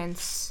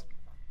eloquence.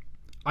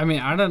 I mean,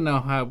 I don't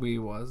know how he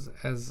was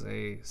as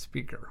a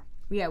speaker.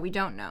 Yeah, we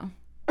don't know.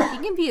 He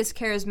can be as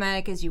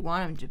charismatic as you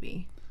want him to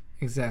be.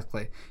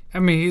 Exactly. I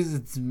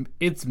mean,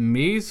 it's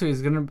me, so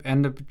he's going to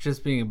end up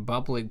just being a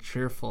bubbly,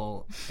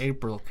 cheerful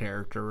April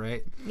character,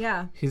 right?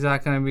 Yeah. He's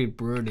not going to be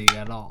broody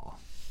at all.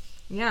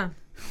 Yeah.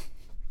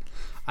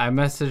 I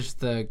messaged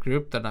the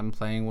group that I'm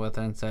playing with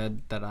and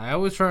said that I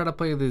always try to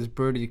play these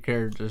broody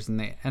characters and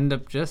they end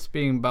up just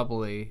being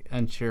bubbly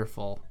and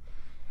cheerful.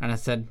 And I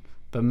said,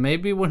 but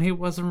maybe when he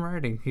wasn't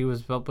writing, he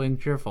was bubbly and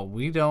cheerful.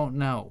 We don't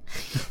know.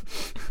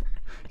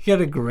 He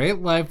had a great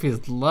life.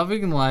 He's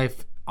loving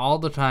life all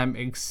the time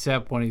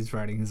except when he's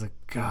writing. He's like,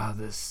 God,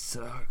 this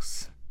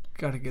sucks.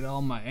 Gotta get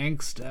all my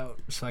angst out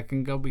so I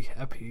can go be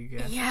happy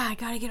again. Yeah, I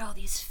gotta get all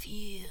these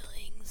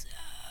feelings out.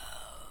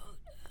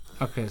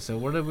 Okay, so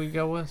what did we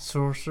go with?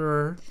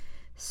 Sorcerer?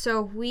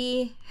 So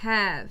we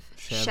have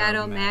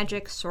Shadow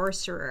Magic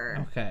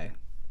Sorcerer. Okay.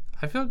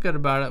 I feel good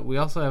about it. We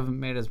also haven't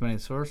made as many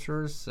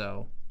sorcerers,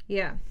 so...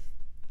 Yeah.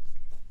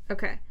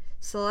 Okay,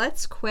 so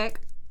let's quick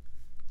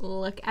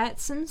look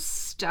at some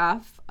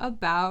stuff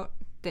about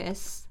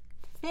this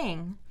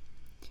thing,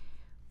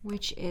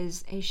 which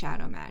is a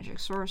Shadow Magic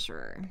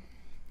Sorcerer.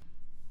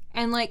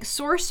 And, like,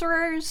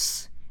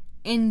 sorcerers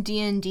in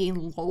D&D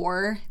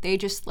lore, they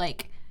just,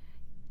 like,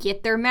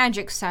 get their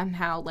magic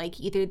somehow. Like,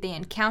 either they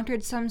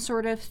encountered some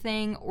sort of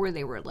thing, or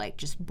they were, like,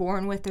 just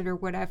born with it or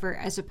whatever,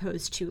 as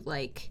opposed to,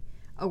 like,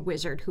 a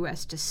wizard who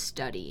has to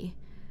study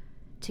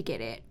to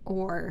get it,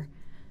 or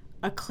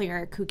a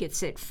cleric who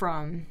gets it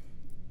from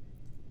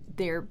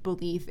their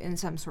belief in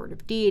some sort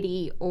of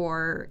deity,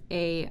 or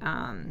a,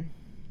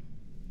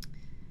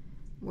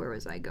 where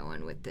was I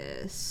going with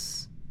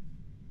this?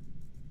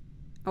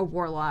 A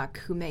warlock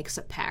who makes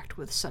a pact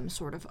with some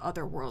sort of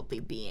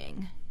otherworldly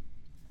being.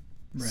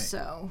 Right.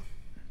 So,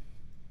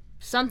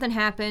 something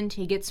happened,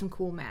 he gets some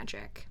cool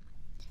magic.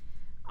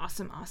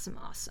 Awesome, awesome,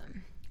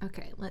 awesome.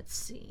 Okay, let's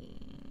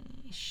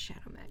see.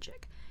 Shadow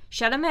Magic.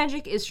 Shadow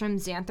Magic is from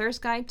Xanthar's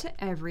Guide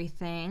to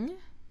Everything.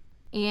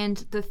 And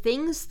the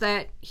things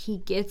that he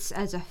gets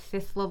as a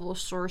 5th level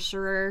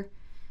sorcerer,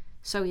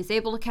 so he's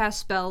able to cast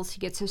spells. He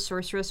gets his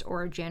Sorceress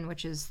Origin,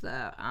 which is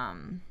the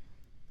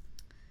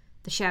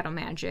Shadow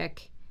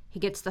Magic. He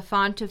gets the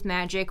Font of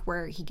Magic,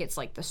 where he gets,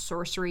 like, the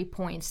sorcery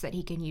points that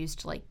he can use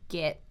to, like,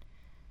 get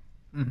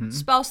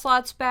spell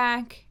slots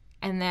back.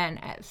 And then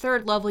at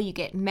 3rd level, you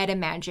get Meta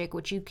Magic,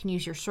 which you can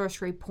use your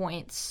sorcery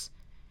points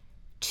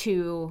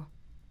to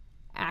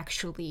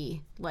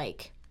actually,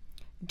 like,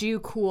 do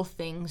cool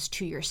things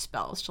to your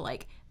spells to,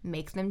 like,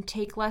 make them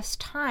take less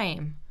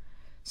time.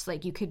 So,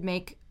 like, you could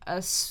make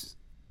a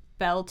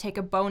spell take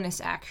a bonus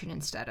action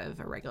instead of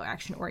a regular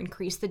action, or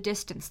increase the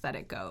distance that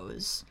it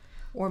goes,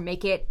 or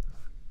make it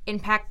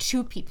impact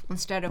 2 people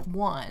instead of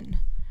 1.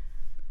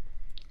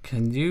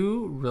 Can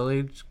you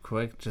really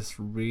quick just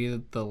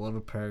read the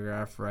little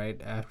paragraph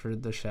right after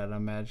the Shadow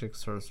Magic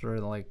Sorcerer,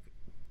 like,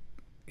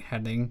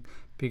 heading?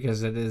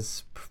 Because it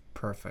is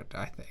perfect,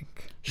 I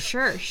think.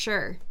 Sure.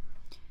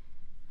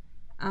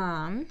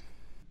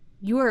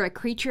 You are a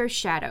creature of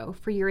shadow,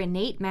 for your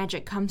innate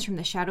magic comes from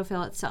the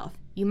Shadowfell itself.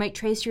 You might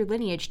trace your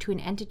lineage to an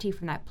entity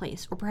from that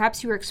place, or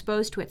perhaps you were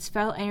exposed to its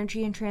fell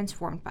energy and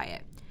transformed by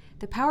it.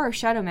 The power of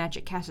shadow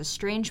magic casts a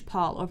strange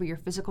pall over your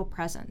physical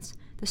presence.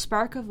 The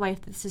spark of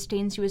life that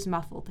sustains you is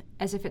muffled,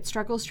 as if it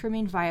struggles to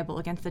remain viable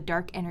against the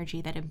dark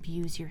energy that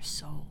imbues your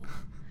soul.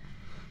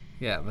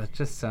 Yeah, that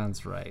just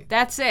sounds right.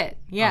 That's it.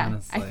 Yeah.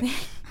 Honestly. I think...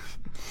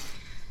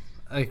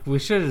 Like, we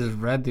should have just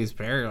read these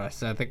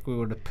paragraphs. I think we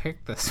would have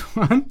picked this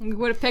one. We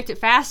would have picked it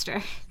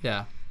faster.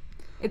 Yeah.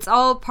 It's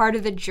all part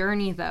of the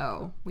journey,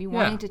 though. We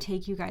wanted to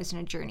take you guys on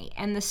a journey.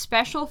 And the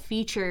special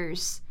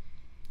features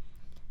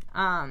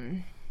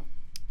that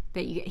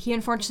you get... He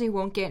unfortunately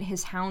won't get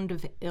his Hound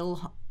of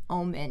Ill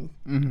Omen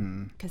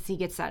because he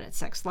gets that at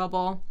 6th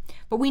level.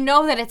 But we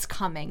know that it's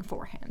coming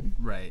for him.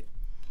 Right.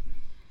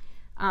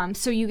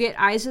 So you get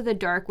Eyes of the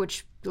Dark,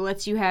 which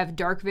lets you have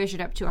dark vision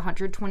up to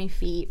 120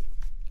 feet.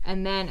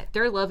 And then at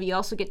 3rd level, you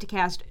also get to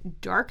cast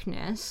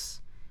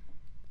Darkness.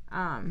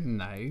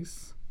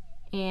 Nice.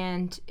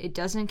 And it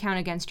doesn't count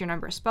against your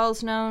number of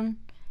spells known.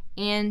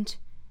 And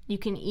you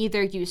can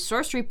either use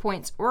sorcery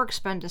points or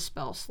expend a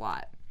spell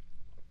slot.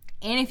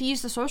 And if you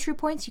use the sorcery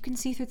points, you can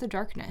see through the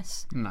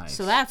darkness. Nice.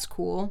 So that's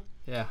cool.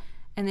 Yeah.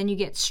 And then you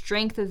get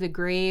Strength of the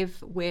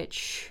Grave,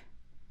 which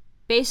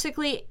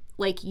basically...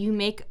 Like, you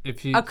make a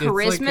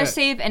charisma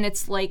save, and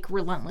it's like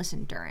relentless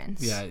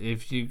endurance. Yeah,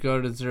 if you go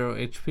to 0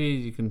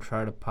 HP, you can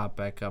try to pop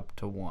back up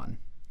to 1.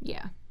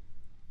 Yeah.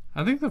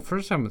 I think the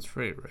first time it's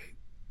free, right?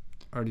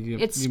 Or do you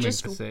It's you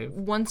just make the save?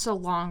 once a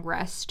long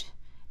rest.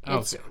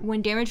 It's okay.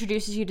 When damage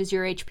reduces you to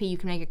 0 HP, you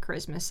can make a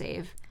charisma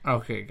save.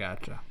 Okay,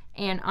 gotcha.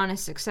 And on a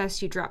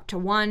success, you drop to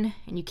 1,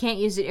 and you can't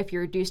use it if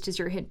you're reduced to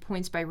 0 hit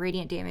points by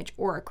radiant damage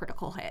or a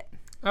critical hit.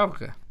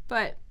 Okay.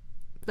 But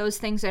those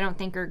things I don't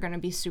think are going to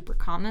be super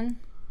common.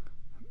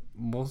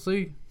 We'll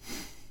see.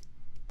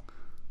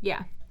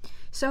 Yeah.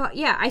 So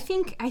yeah, I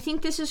think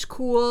this is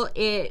cool.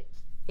 To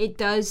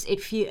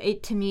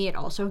me it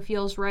also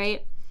feels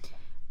right.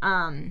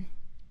 I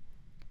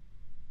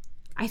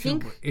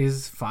think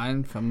is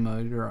Find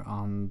Familiar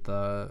on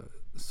the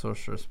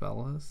sorcerer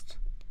spell list?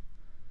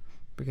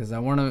 Because I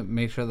want to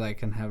make sure that I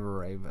can have a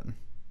raven.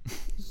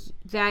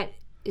 that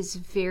is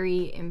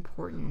very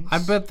important. I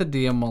bet the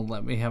DM will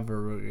let me have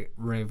a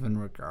raven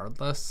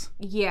regardless.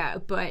 Yeah,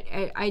 but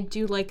I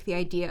do like the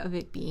idea of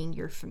it being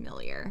your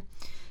familiar.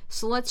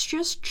 So let's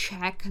just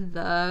check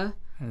the...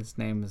 His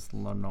name is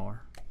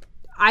Lenore.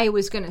 I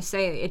was going to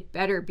say it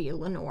better be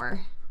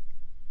Lenore.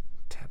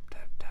 Tapping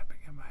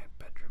at my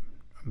bedroom,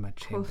 my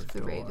chamber Quoth the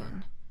door.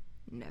 Raven.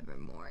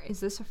 Nevermore.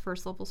 Is this a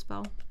 1st level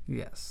spell?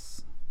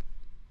 Yes.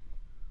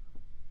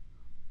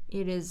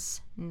 It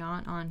is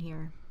not on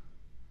here.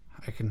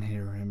 I can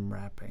hear him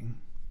rapping.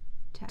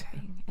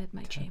 Tapping at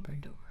my chamber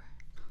door.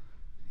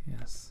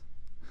 Yes.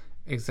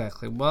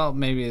 Exactly. Well,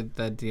 maybe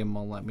the DM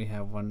will let me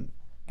have one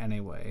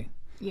anyway.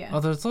 Yeah. Oh,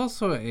 there's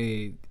also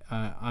a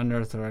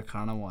Unearthed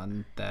Arcana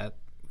one that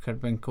could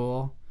have been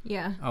cool.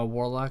 Yeah. A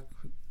warlock,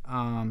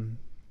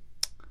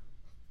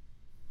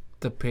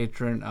 the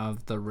patron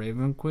of the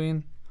Raven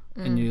Queen,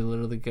 and you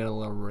literally get a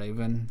little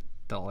raven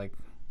that like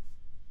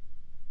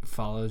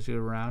follows you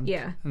around.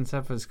 Yeah. And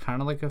stuff. Is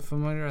kind of like a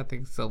familiar. I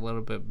think it's a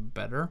little bit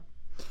better.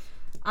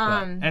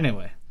 But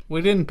anyway,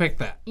 we didn't pick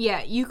that.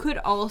 Yeah, you could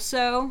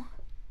also,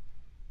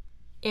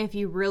 if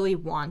you really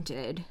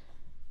wanted,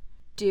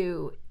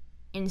 do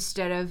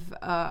instead of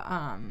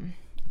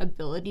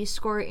ability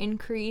score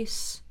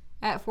increase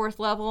at 4th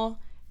level,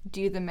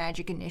 do the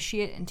Magic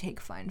Initiate and take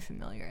Find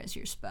Familiar as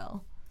your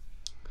spell.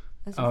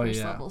 As a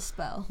 1st level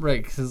spell.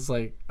 Right, because it's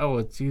like, oh,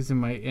 it's using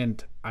my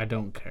int. I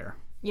don't care.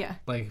 Yeah.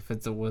 Like if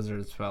it's a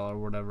wizard spell or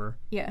whatever.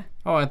 Yeah.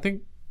 Oh,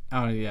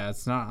 yeah,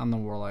 it's not on the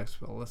warlock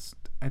spell list.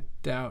 I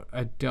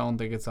don't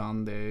think it's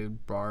on the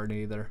bard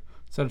either.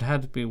 So it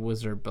had to be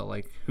wizard, but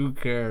like, who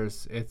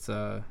cares? It's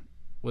a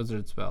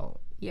wizard spell.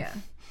 Yeah.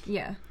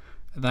 Yeah.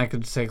 And I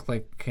could take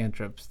like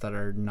cantrips that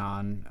are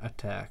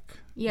non-attack.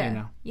 Yeah. You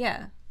know?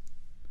 Yeah.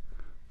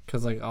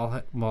 Because like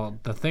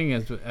the thing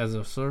is, as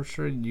a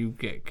sorcerer, you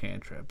get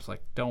cantrips.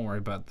 Like, don't worry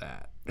about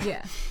that.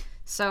 Yeah.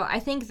 So I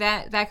think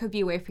that could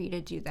be a way for you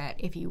to do that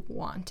if you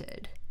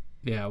wanted.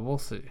 Yeah, we'll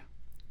see.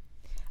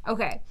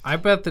 Okay. I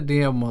bet the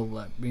DM will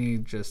let me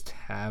just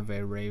have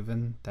a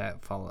raven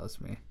that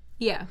follows me.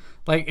 Yeah.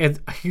 Like,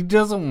 he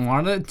doesn't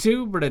want it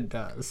to, but it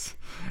does.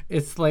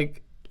 It's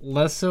like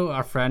less so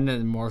a friend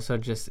and more so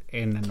just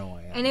an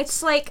annoyance. And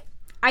it's like,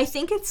 I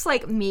think it's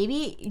like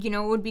maybe,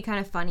 what would be kind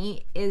of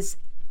funny is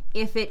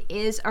if it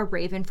is a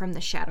raven from the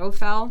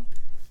Shadowfell,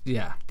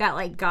 Yeah. that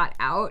like got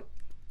out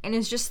and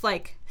is just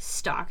like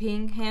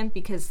stalking him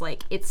because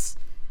like it's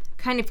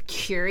kind of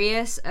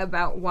curious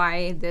about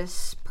why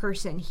this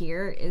person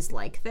here is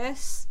like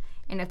this,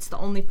 and it's the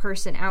only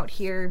person out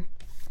here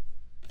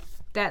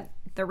that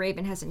the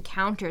Raven has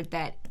encountered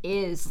that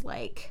is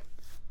like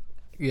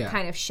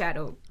kind of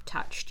shadow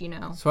touched, you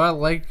know. So I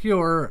like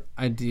your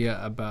idea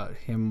about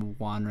him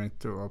wandering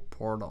through a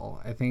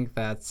portal. I think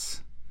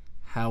that's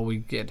how we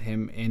get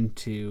him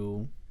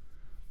into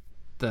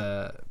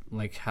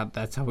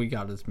that's how we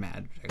got his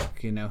magic.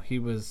 You know, he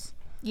was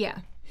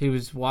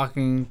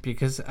walking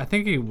because I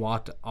think he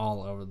walked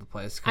all over the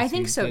place. I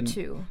think so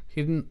too.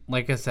 He didn't,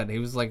 like I said, he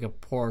was like a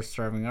poor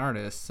starving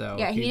artist. So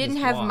yeah, he didn't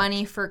have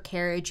money for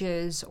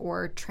carriages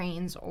or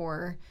trains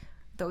or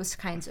those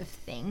kinds of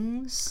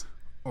things.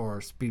 Or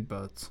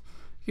speedboats,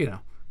 you know,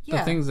 the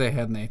things they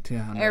had in the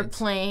 1800s.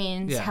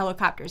 Airplanes,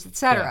 helicopters,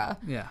 etc.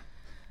 Yeah,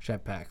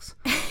 jetpacks.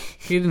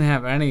 He didn't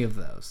have any of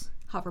those.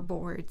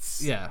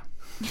 Hoverboards. Yeah.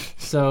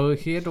 So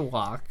he had to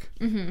walk.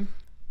 Mm-hmm.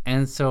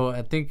 And so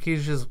I think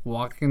he's just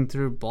walking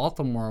through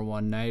Baltimore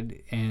one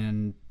night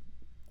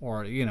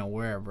or, you know,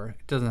 wherever.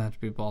 It doesn't have to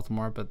be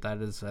Baltimore, but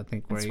that is, I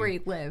think, where he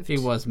lived. He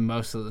was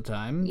most of the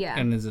time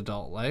in his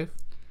adult life.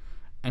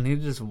 And he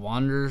just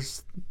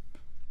wanders,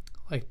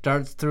 like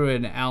darts through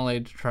an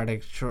alley to try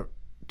to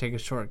take a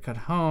shortcut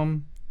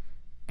home,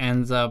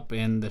 ends up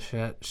in the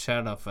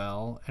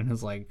Shadowfell, and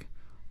is like,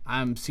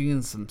 I'm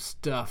seeing some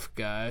stuff,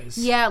 guys.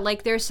 Yeah,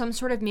 like there's some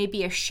sort of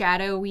maybe a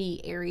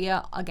shadowy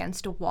area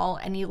against a wall,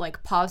 and he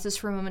like pauses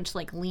for a moment to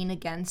like lean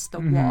against the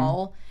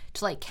wall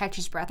to like catch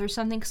his breath or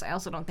something, because I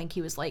also don't think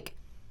he was like,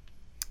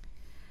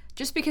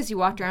 just because he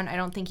walked around, I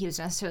don't think he was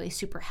necessarily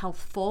super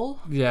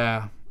healthful.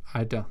 Yeah,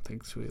 I don't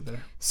think so either.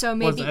 So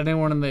maybe... Was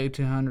anyone in the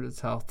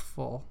 1800s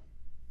healthful?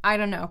 I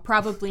don't know.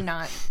 Probably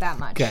not that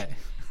much. Okay.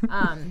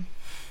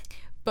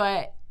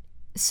 But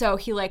so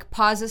he like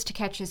pauses to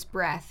catch his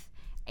breath,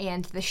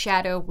 and the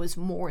shadow was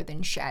more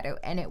than shadow,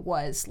 and it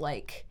was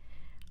like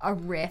a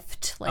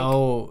rift, like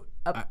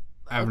I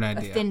have an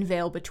idea. A thin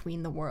veil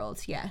between the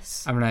worlds.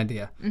 Yes, I have an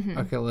idea. Mm-hmm.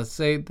 Okay, let's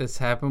say this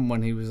happened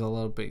when he was a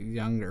little bit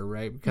younger,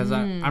 right? Because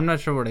I'm not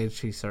sure what age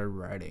he started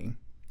writing.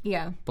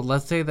 Yeah. But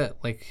let's say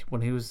that like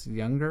when he was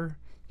younger,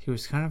 he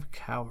was kind of a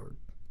coward.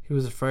 He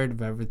was afraid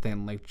of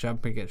everything, like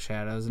jumping at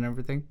shadows and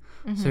everything.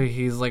 Mm-hmm. So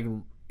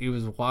he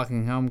was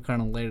walking home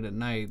kind of late at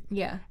night.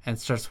 Yeah. And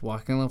starts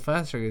walking a little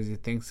faster because he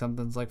thinks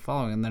something's like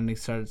following. And then he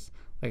starts,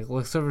 like,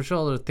 looks over his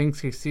shoulder, thinks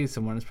he sees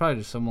someone. It's probably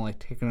just someone like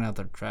taking out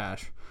their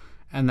trash.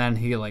 And then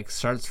he like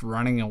starts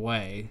running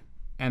away.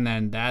 And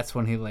then that's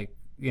when he like,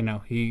 you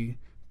know, he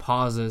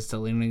pauses to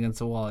lean against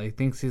the wall. He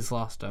thinks he's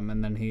lost him.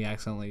 And then he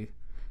accidentally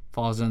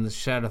falls in the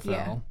Shadowfell.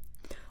 Yeah.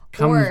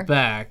 Comes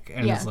back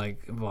and is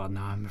like, well,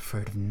 now I'm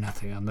afraid of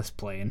nothing on this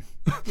plane.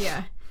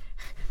 Yeah.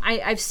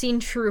 I've seen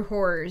true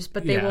horrors,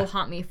 but they will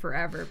haunt me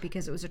forever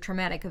because it was a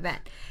traumatic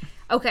event.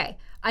 Okay,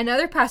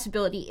 another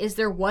possibility is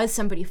there was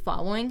somebody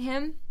following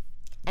him,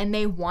 and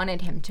they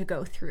wanted him to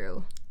go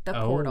through the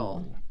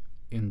portal.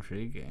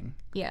 Intriguing.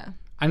 Yeah.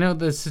 I know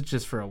this is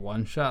just for a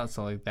one-shot,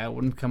 so like that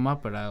wouldn't come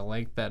up, but I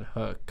like that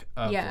hook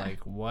of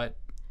like, what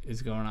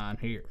is going on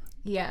here?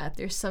 Yeah,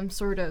 there's some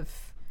sort of...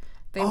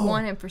 They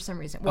want him for some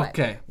reason. What?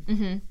 Okay.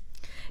 Mm-hmm.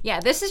 Yeah,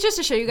 this is just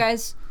to show you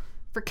guys,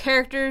 for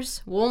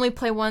characters, we'll only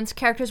play once.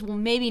 Characters will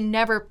maybe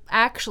never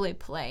actually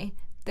play.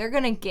 They're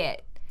going to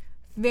get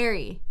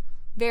very,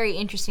 very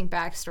interesting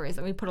backstories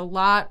that we put a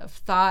lot of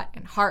thought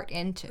and heart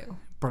into.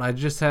 But I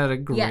just had a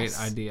great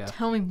idea.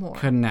 Tell me more.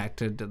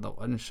 Connected to the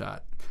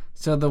one-shot.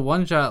 So the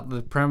one-shot,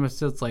 the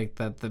premise is like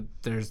that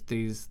there's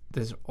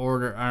this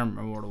order, I don't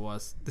remember what it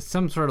was. There's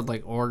some sort of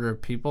like order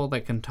of people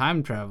that can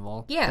time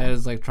travel. Yeah. That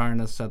is like trying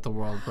to set the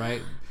world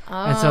right.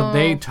 Oh. And so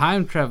they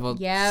time traveled.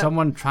 Yep.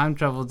 Someone time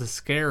traveled to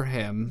scare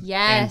him.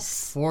 Yes.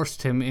 And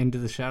forced him into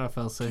the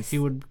Shadowfell so he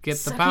would get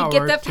the power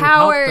to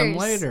help them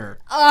later.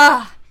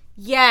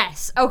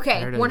 Yes.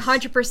 Okay.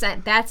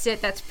 100%. That's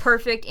it. That's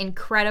perfect.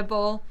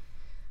 Incredible.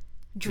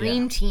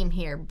 Dream team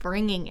here.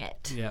 Bringing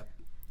it. Yep.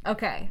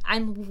 Okay,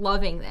 I'm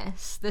loving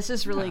this. This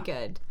is really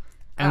good.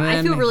 And then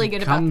I feel really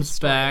good about this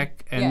story. Comes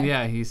back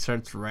and he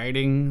starts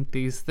writing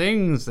these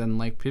things, and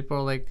like people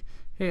are like,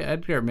 "Hey,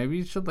 Edgar, maybe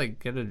you should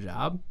like get a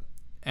job."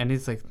 And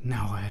he's like, "No,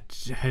 I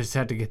just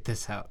had to get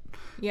this out.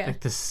 Yeah, like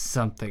this is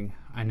something.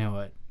 I know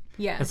it.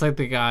 Yeah, it's like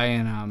the guy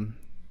in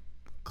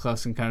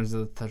Close Encounters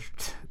of the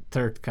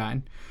Third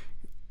Kind,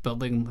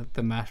 building like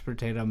the mashed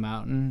potato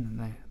mountain,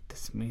 and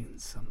this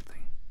means something."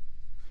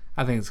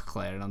 I think it's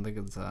clay. I don't think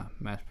it's a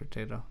mashed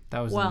potato.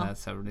 That was in that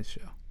 70s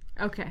show.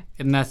 Okay.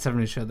 In that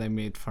 70s show, they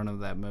made fun of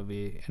that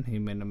movie, and he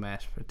made a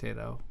mashed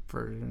potato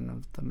version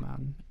of the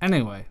mountain.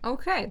 Anyway.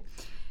 Okay.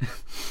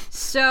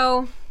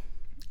 So,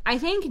 I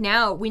think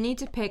now we need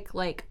to pick,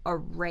 like, a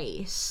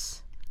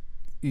race.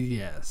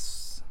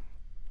 Yes.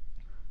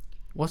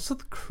 What's the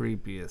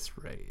creepiest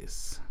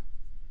race?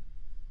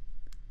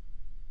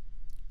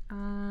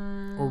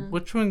 Or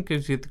which one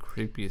gives you the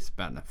creepiest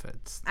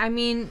benefits? I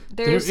mean,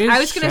 I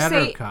was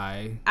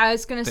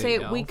gonna say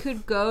we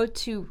could go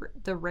to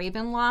the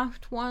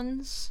Ravenloft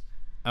ones.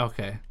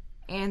 Okay.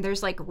 And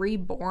there's like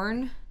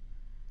Reborn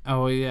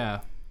Oh, yeah.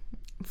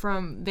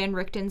 from Van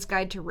Richten's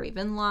Guide to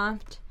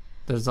Ravenloft.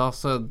 There's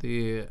also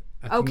the...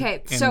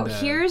 Okay, so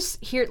here,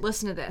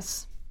 listen to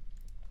this.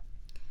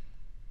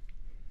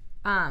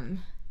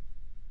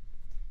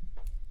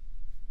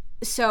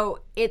 So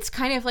it's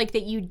kind of like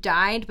that you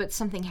died, but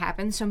something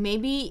happened. So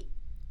maybe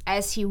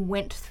as he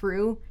went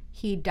through,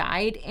 he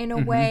died in a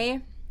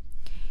way.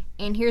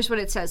 And here's what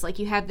it says. Like,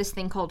 you have this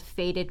thing called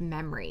faded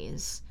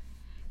memories.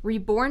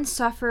 Reborn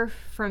suffer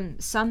from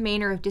some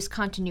manner of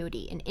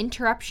discontinuity, an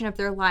interruption of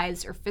their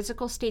lives or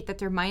physical state that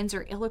their minds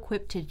are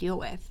ill-equipped to deal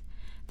with.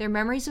 Their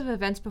memories of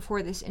events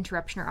before this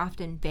interruption are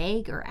often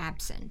vague or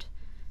absent.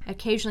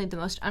 Occasionally, the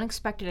most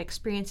unexpected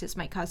experiences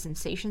might cause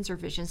sensations or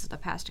visions of the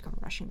past to come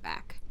rushing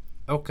back.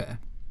 Okay.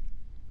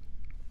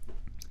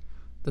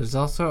 There's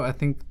also, I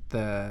think,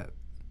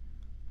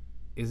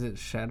 is it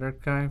Shatter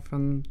Guy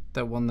from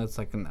the one that's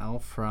like an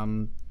elf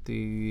from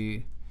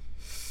the...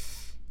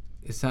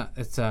 It's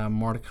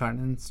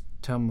Mordekainen's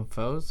Tome of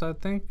Foes, I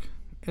think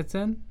it's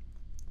in.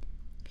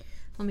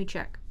 Let me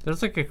check.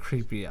 There's like a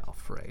creepy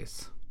elf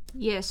race.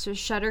 Yes, so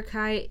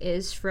Shudderkai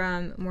is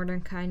from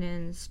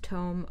Mordekainen's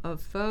Tome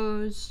of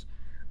Foes,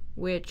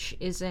 which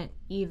isn't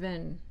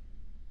even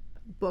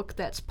a book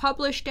that's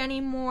published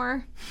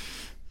anymore.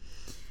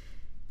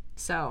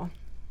 So,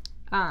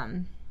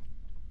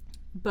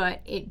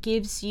 but it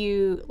gives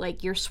you,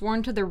 like, you're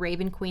sworn to the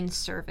Raven Queen's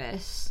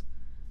service.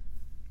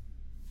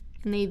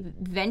 And they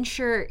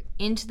venture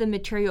into the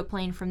material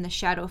plane from the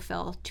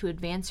Shadowfell to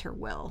advance her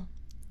will.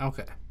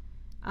 Okay.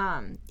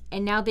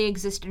 And now they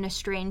exist in a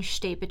strange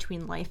state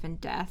between life and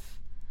death.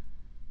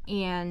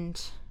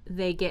 And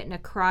they get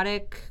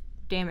necrotic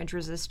damage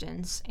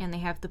resistance, and they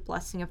have the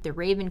blessing of the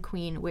Raven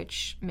Queen,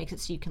 which makes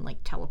it so you can, like,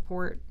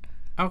 teleport.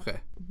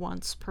 Okay.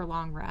 Once per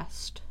long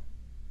rest.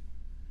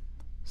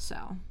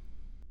 So.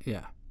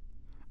 Yeah.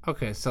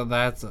 Okay, so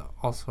that's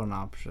also an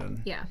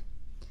option. Yeah.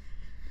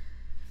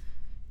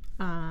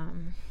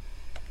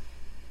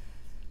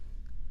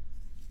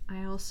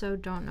 I also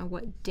don't know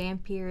what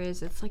Dampier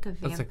is. It's like a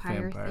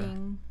vampire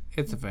thing.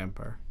 It's a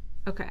vampire.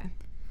 Okay.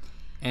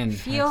 And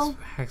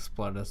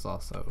Hexblood is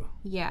also...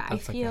 Yeah,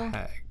 that's like a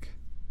hag.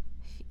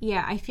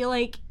 Yeah, I feel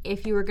like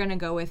if you were going to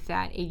go with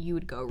that, you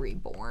would go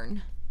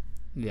Reborn.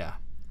 Yeah.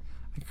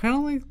 I kind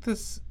of like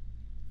this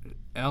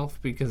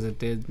elf because it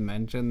did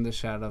mention the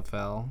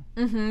Shadowfell.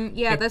 Mm-hmm.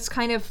 Yeah, that's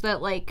kind of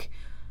that, like,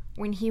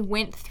 when he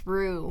went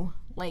through,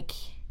 like...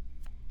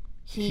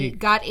 He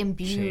got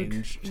imbued.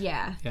 Changed.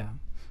 Yeah. Yeah.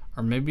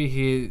 Or maybe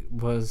he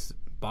was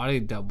body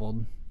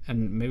doubled,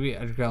 and maybe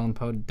Edgar Allan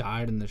Poe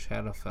died in the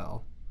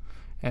Shadowfell,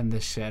 and the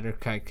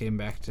Shatterkite came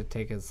back to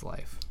take his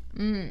life.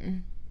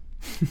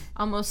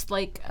 Almost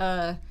like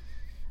a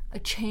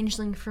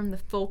changeling from the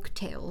folk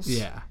tales.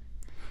 Yeah.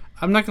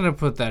 I'm not going to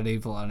put that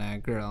evil on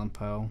Edgar Allan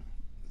Poe,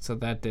 so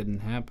that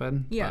didn't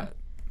happen. Yeah.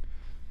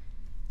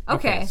 But,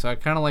 okay. So I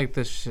kind of like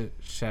this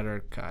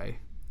Shatterkite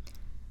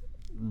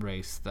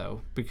race,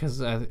 though, because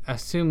I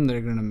assume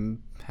they're going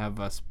to have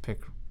us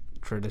pick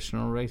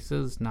traditional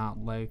races, not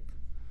like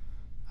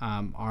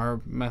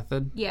our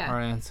method, our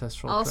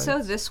ancestral also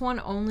traits. This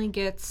one only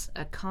gets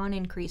a con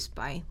increase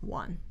by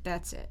 1.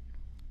 That's it.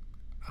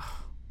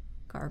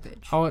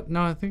 Garbage. Oh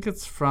no, I think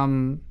that's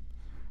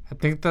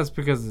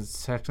because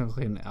it's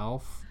technically an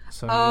elf,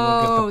 so you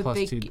will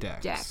get the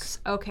 +2 dex.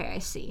 Okay, I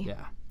see.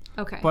 Yeah.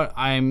 Okay. But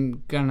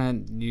I'm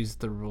gonna use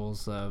the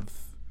rules of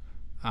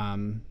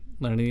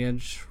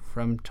lineage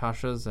from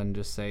Tasha's and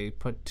just say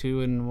put 2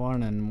 in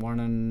one and 1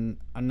 in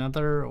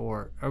another,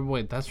 or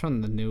wait, that's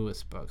from the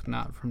newest book,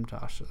 not from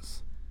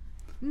Tasha's.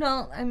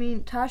 No, I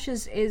mean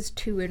Tasha's is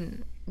 2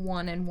 in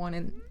one and 1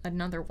 in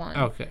another one.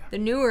 Okay. The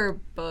newer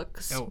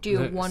books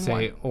do 1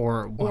 say 1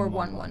 or 1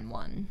 1 1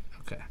 1.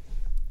 Okay.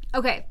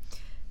 Okay.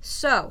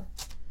 So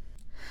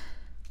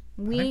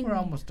I think we're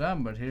almost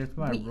done, but here's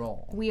my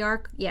roll.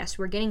 We're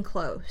getting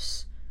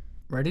close.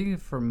 Ready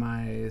for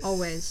my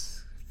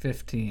always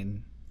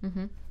 15.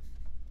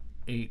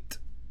 8,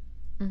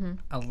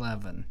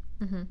 11,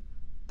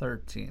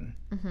 13,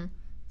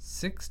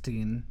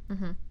 16,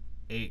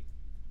 8.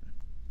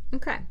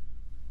 Okay.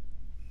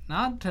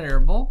 Not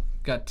terrible.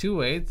 Got 2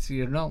 8s.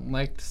 You don't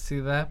like to see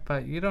that,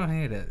 but you don't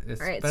hate it.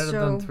 It's better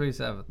than 3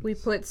 7s. We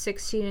put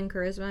 16 in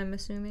charisma, I'm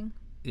assuming?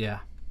 Yeah.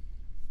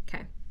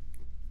 Okay.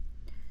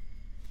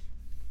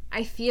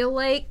 I feel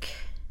like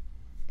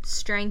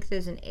strength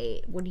is an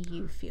 8. What do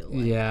you feel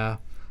like? Yeah.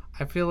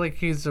 I feel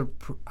like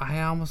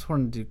I almost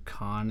want to do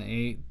con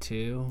 8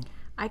 too.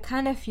 I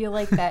kind of feel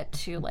like that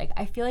too. Like,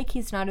 I feel like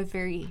he's not a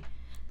very...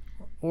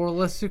 Or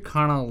let's do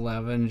con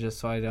 11 just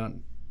so I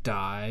don't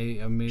die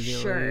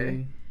immediately.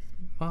 Sure.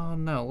 Well,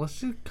 no, let's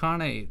do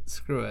con 8.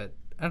 Screw it.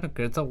 I don't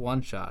care. It's a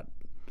one shot.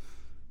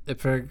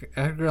 If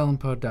Edgar Allan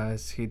Poe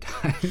dies, he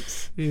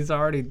dies. He's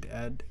already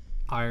dead.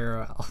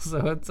 IRL,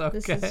 so it's okay.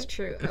 This is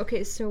true.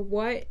 Okay, so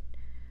what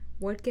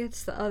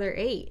gets the other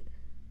 8?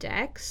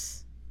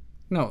 Dex?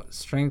 No,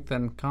 strength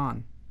and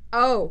con.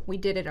 Oh, we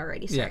did it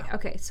already. Sorry. Yeah.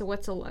 Okay, so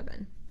what's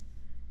 11?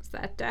 Is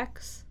that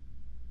Dex?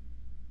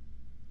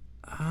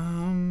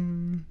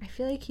 I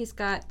feel like he's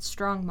got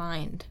strong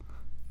mind.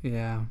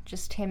 Yeah.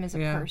 Just him as a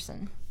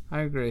person.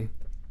 I agree.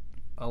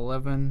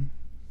 11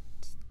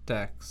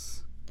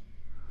 dex.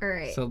 All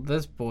right. So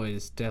this boy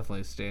is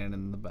definitely standing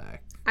in the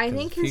back. I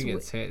think if he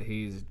gets hit,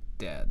 he's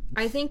dead.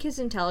 I think his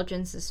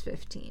intelligence is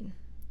 15.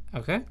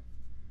 Okay.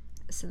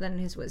 So then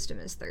his wisdom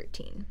is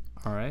 13.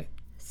 All right.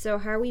 So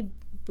how are we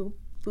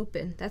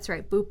booping? That's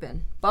right,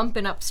 booping.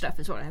 Bumping up stuff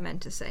is what I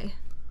meant to say.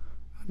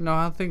 No,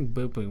 I think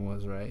booping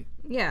was right.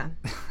 Yeah.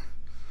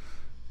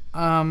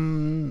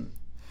 I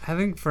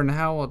think for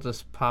now we'll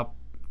just pop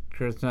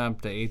charisma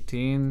up to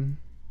 18.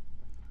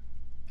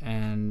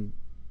 And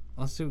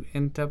let's do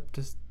int up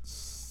to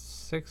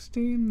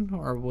 16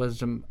 or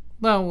wisdom.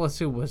 No, let's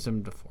do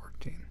wisdom to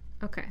 14.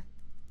 Okay.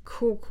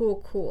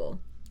 Cool.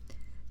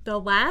 The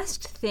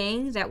last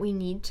thing that we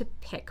need to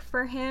pick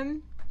for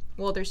him,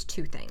 well, there's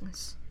two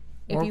things.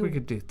 Or we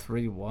could do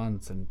 3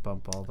 ones and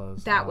bump all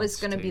those. That was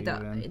going to be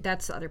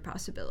that's the other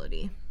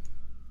possibility.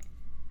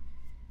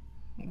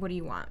 What do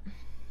you want?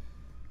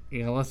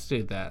 Yeah, let's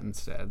do that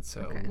instead.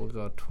 So we'll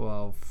go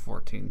 12,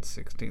 14,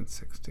 16,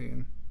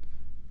 16.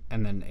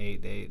 And then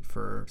 8, 8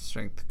 for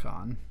strength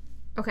con.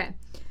 Okay.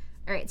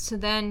 All right. So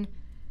then,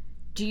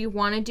 do you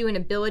want to do an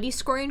ability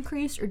score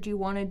increase, or do you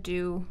want to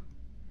do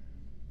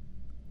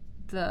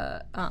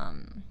the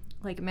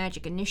like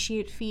magic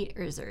initiate feat,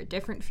 or is there a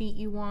different feat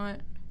you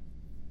want?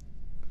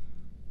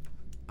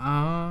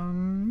 I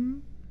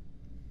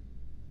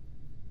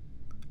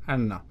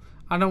don't know.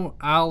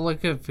 I'll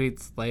look at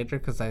feats later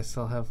because I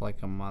still have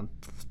like a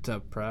month to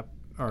prep.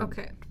 Or,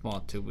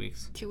 well, 2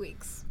 weeks. 2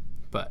 weeks.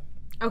 But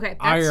okay,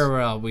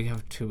 IRL, we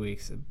have 2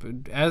 weeks.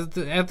 At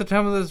the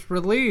time of this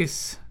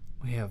release,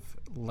 we have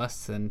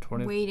less than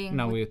 20. Waiting.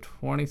 No, we have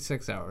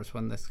 26 hours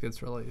when this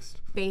gets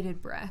released.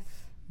 Bated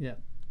breath. Yeah.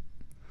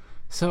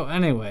 So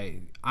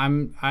anyway,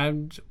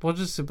 we'll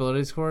just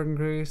ability score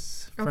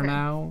increase for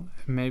now.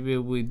 Maybe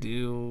we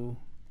do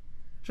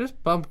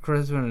just bump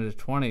charisma to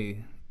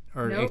 20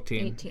 or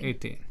 18.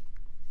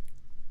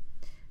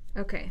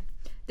 Okay.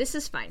 This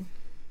is fine.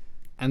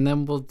 And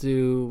then we'll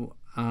do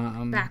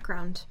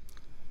background.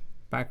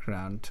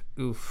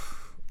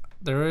 Oof.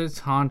 There is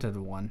haunted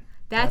one.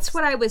 That's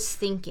what I was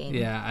thinking.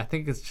 Yeah, I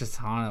think it's just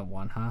haunted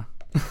one, huh?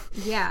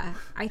 Yeah,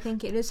 I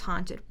think it is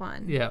haunted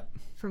one. Yep.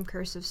 From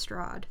Curse of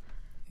Strahd.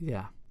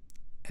 Yeah.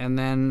 And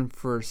then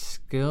for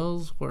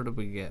skills, where do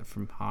we get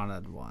from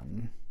haunted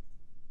one?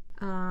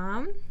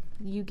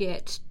 You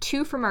get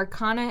 2 from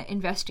Arcana,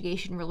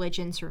 Investigation,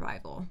 Religion,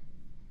 Survival.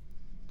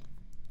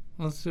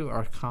 Let's do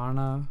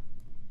Arcana,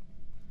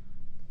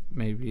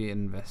 maybe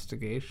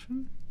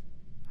Investigation.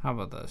 How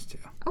about those 2?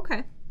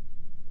 Okay.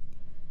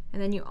 And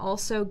then you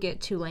also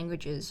get 2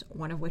 languages,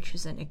 one of which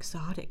is an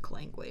exotic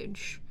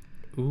language.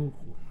 Ooh,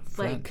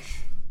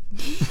 French.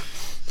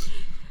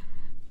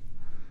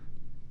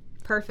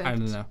 Perfect. I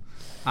don't know.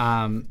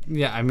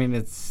 Yeah, I mean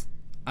it's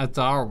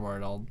our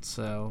world,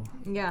 so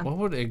yeah. What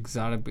would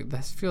exotic be?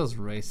 This feels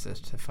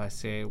racist if I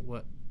say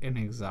what an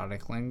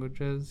exotic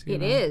language is.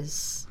 It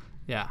is.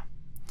 Yeah.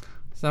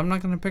 So I'm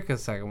not gonna pick a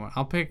second one.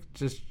 I'll pick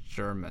just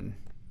German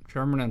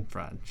and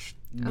French.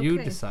 Okay. You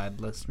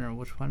decide, listener,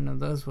 which one of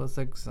those was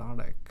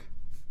exotic.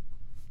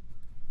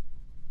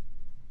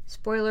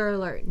 Spoiler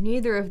alert: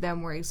 neither of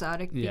them were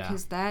exotic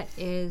because that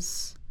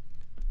is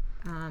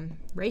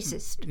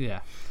racist. Yeah.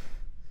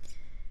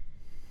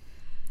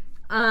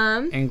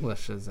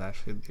 English is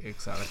actually the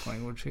exotic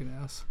language he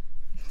knows.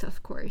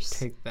 Of course.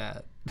 Take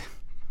that.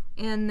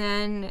 And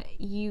then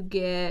he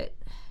gets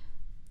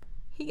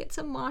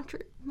a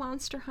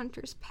Monster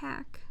Hunters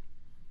pack,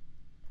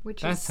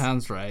 which that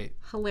sounds right.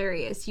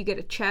 Hilarious. You get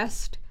a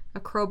chest,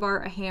 a crowbar,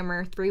 a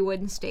hammer, 3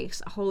 wooden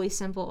stakes, a holy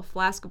symbol, a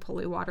flask of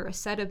holy water, a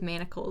set of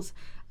manacles,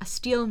 a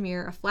steel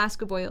mirror, a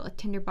flask of oil, a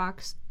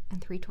tinderbox,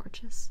 and 3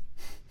 torches.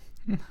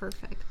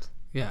 Perfect.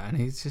 Yeah, and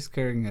he's just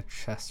carrying a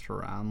chest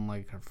around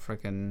like a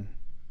freaking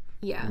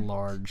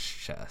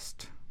large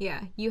chest.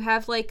 Yeah, you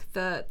have like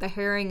the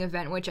harrowing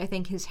event, which I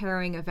think his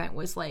harrowing event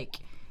was like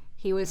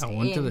he went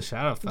to the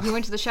Shadowfell. He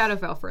went to the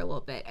Shadowfell for a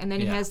little bit, and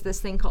then he has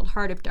this thing called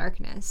Heart of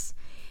Darkness.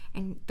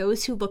 And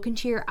those who look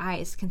into your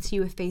eyes can see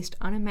you have faced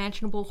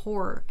unimaginable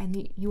horror,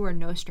 and you are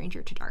no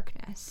stranger to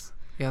darkness.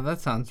 Yeah, that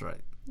sounds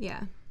right.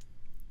 Yeah.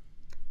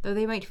 Though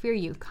they might fear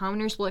you,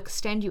 commoners will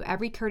extend you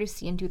every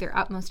courtesy and do their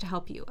utmost to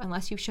help you.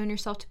 Unless you've shown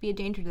yourself to be a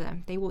danger to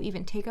them, they will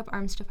even take up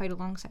arms to fight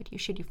alongside you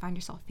should you find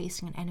yourself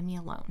facing an enemy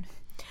alone.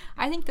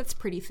 I think that's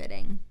pretty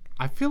fitting.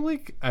 I feel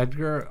like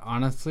Edgar,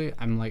 honestly,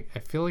 I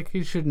feel like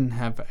he shouldn't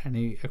have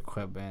any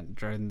equipment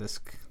during this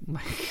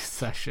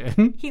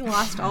session. He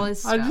lost all his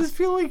stuff. I just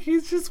feel like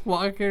he's just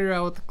walking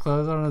around with the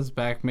clothes on his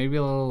back, maybe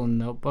a little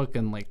notebook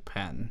and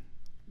pen,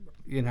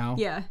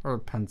 Yeah. Or a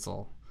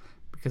pencil.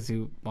 Because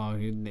he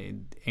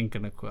need ink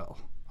and a quill,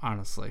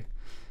 honestly.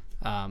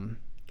 Could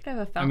have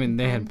a fountain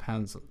they pen.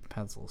 had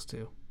pencils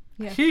too.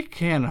 Yeah. He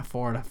can't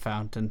afford a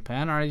fountain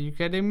pen. Are you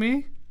kidding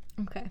me?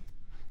 Okay.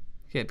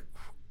 Get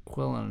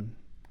quill and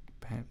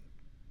pen,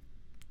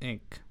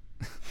 ink.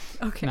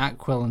 Okay. Not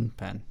quill and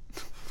pen.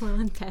 Quill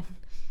and pen.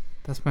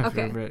 That's my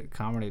Okay. favorite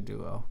comedy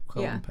duo,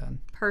 Quill and Pen.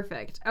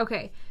 Perfect.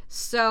 Okay,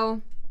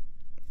 so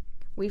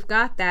we've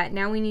got that.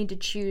 Now we need to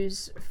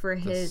choose for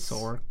The his...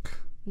 Sork.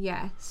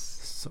 Yes.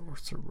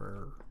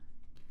 Sorcerer.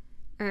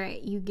 All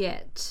right, you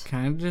get...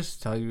 Can I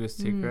just tell you a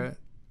secret?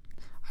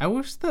 I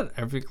wish that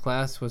every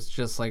class was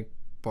just like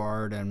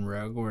Bard and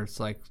Rogue, where it's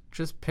like,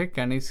 just pick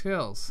any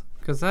skills.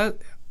 Because that,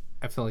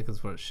 I feel like,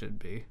 is what it should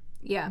be.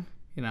 Yeah.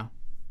 You know?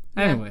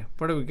 Anyway,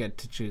 what do we get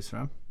to choose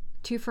from?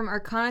 2 from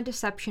Arcana,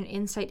 Deception,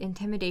 Insight,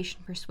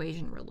 Intimidation,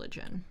 Persuasion,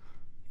 Religion.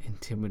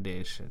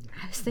 Intimidation.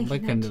 I was thinking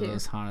Look that into too.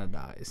 those haunted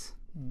eyes.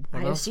 What I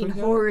have else seen we got?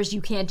 horrors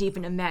you can't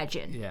even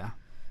imagine. Yeah.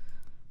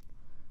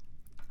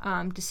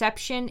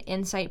 Deception,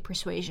 Insight,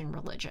 Persuasion,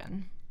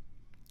 Religion.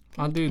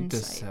 I'll do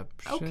Insight.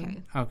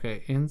 Deception.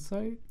 Okay,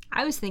 Insight?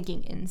 I was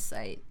thinking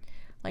Insight.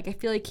 Like, I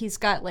feel like he's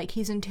got, like,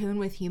 he's in tune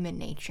with human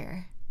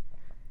nature.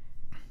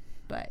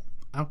 But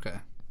Okay.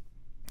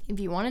 if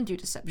you want to do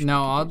Deception... No,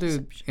 you can I'll do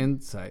Deception.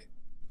 Insight.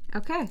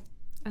 Okay.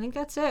 I think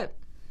that's it.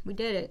 We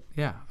did it.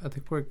 Yeah, I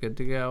think we're good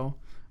to go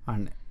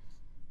on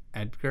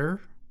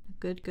Edgar.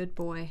 Good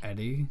boy.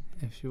 Eddie,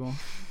 if you will.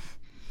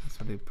 That's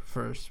what he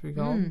prefers to be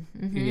called.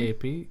 Mm-hmm.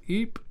 EAP.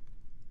 Eep.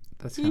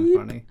 That's kind of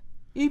funny.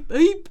 Eep,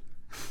 eep.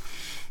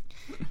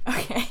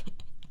 Okay.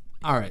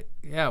 All right.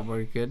 Yeah,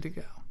 we're good to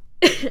go.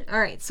 All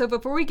right. So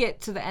before we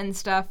get to the end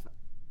stuff,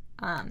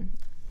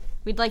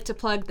 we'd like to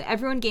plug the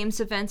Everyone Games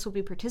events we'll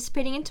be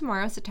participating in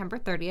tomorrow, September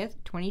 30th,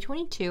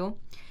 2022.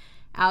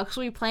 Alex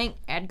will be playing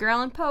Edgar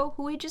Allan Poe,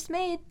 who we just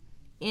made,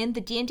 in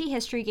the D&D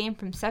history game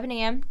from 7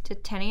 a.m. to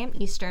 10 a.m.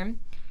 Eastern.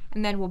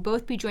 And then we'll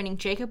both be joining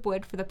Jacob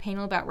Wood for the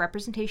panel about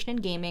representation in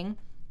gaming.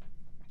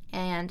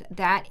 And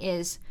that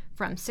is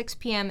from 6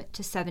 p.m.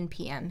 to 7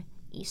 p.m.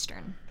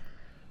 Eastern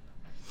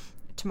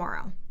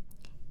tomorrow.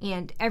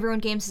 And Everyone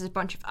Games has a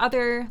bunch of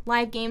other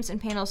live games and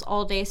panels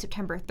all day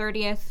September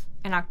 30th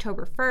and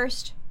October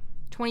 1st,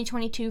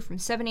 2022 from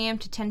 7 a.m.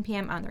 to 10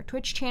 p.m. on their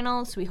Twitch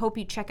channel. So we hope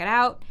you check it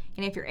out.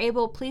 And if you're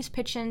able, please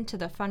pitch in to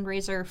the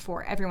fundraiser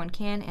for Everyone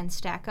Can and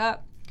Stack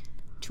Up,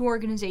 2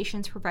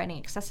 organizations providing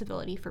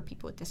accessibility for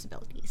people with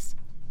disabilities.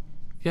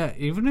 Yeah,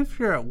 even if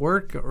you're at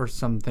work or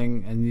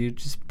something and you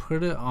just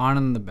put it on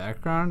in the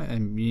background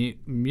and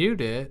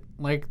mute it,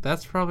 like,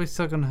 that's probably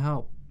still going to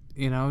help.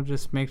 You know,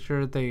 just make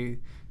sure they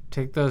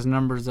take those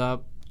numbers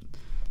up.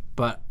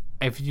 But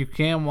if you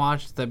can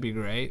watch, that'd be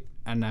great.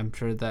 And I'm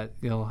sure that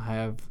you'll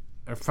have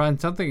or find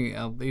something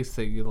at least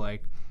that you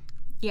like.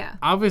 Yeah.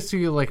 Obviously,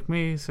 you like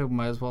me, so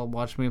might as well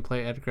watch me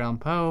play Edgar Allan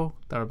Poe.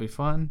 That'll be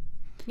fun.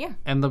 Yeah.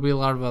 And there'll be a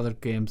lot of other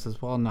games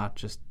as well, not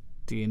just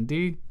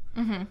D&D.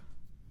 Mm-hmm.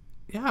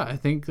 Yeah, I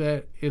think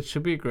that it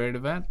should be a great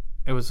event.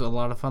 It was a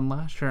lot of fun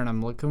last year, and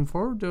I'm looking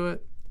forward to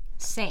it.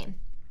 Same.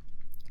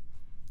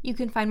 You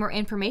can find more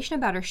information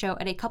about our show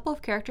at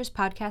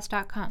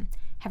acoupleofcharacterspodcast.com.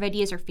 Have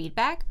ideas or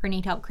feedback, or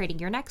need help creating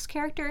your next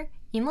character?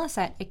 Email us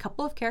at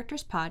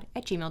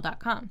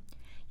acoupleofcharacterspod@gmail.com.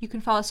 You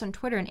can follow us on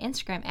Twitter and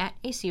Instagram at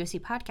ACOC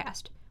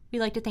Podcast. We'd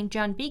like to thank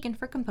John Began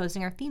for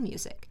composing our theme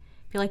music.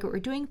 If you like what we're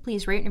doing,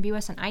 please rate and review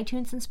us on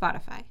iTunes and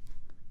Spotify.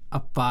 A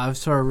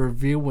 5-star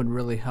review would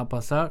really help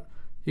us out.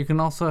 You can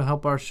also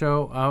help our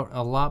show out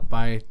a lot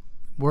by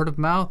word of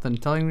mouth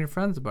and telling your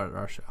friends about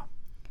our show.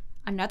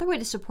 Another way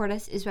to support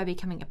us is by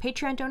becoming a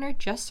Patreon donor.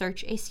 Just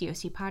search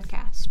ACOC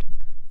Podcast.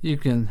 You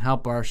can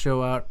help our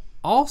show out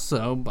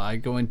also by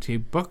going to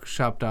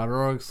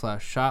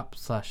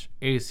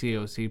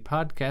bookshop.org/shop/ACOC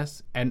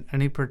podcast, and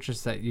any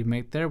purchase that you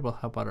make there will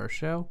help out our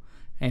show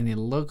and a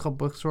local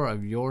bookstore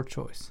of your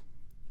choice.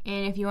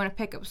 And if you want to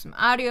pick up some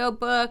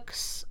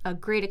audiobooks, a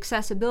great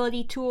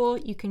accessibility tool,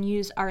 you can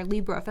use our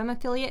LibreFM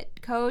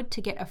affiliate code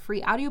to get a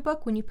free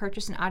audiobook when you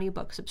purchase an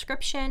audiobook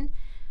subscription.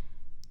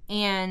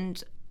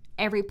 And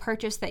every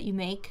purchase that you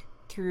make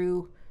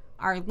through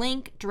our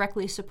link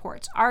directly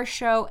supports our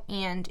show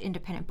and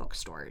independent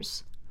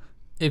bookstores.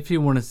 If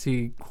you want to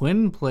see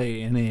Quinn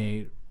play in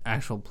a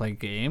actual play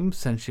game,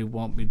 since she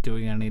won't be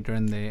doing any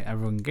during the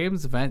Everyone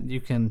Games event, you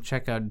can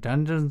check out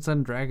Dungeons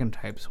and Dragon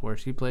Types, where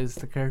she plays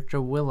the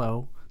character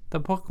Willow, the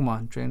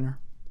Pokemon trainer.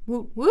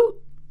 Woot woot!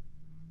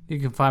 You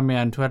can find me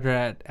on Twitter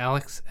at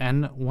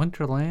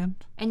AlexNWinterland.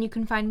 And you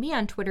can find me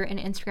on Twitter and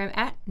Instagram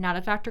at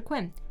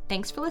NotADrQuinn.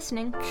 Thanks for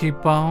listening.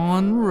 Keep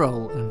on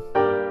rolling.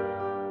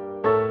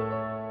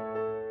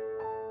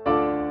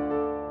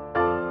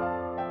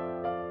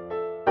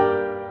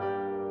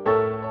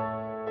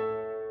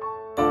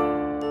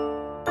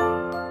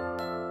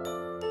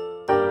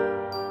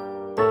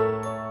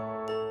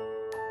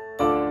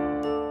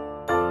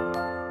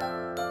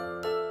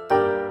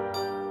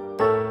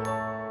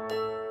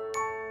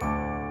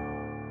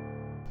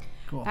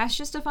 Cool. That's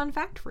just a fun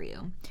fact for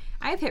you.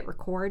 I've hit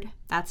record.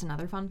 That's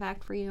another fun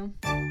fact for you.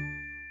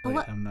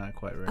 Wait, I'm not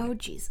quite ready. Oh,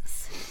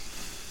 Jesus.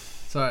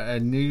 Sorry, I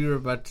knew you were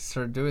about to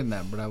start doing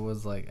that, but I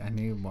was like, I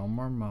need one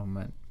more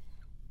moment.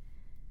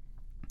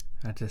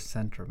 I had to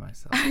center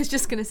myself. I was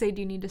just going to say,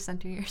 do you need to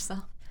center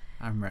yourself?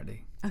 I'm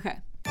ready. Okay.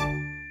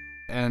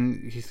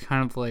 And he's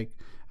kind of like,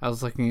 I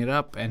was looking it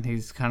up, and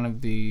he's kind of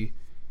the,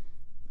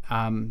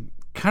 kind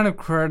of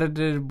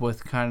credited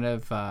with kind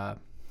of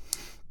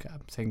God,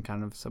 I'm saying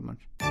kind of so much.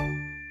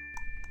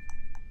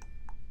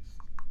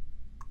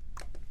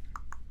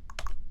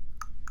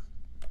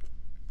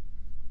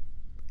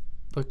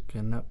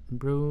 Looking up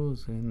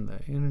brews in the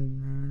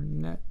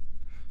internet,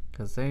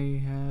 'cause they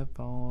have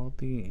all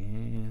the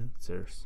answers.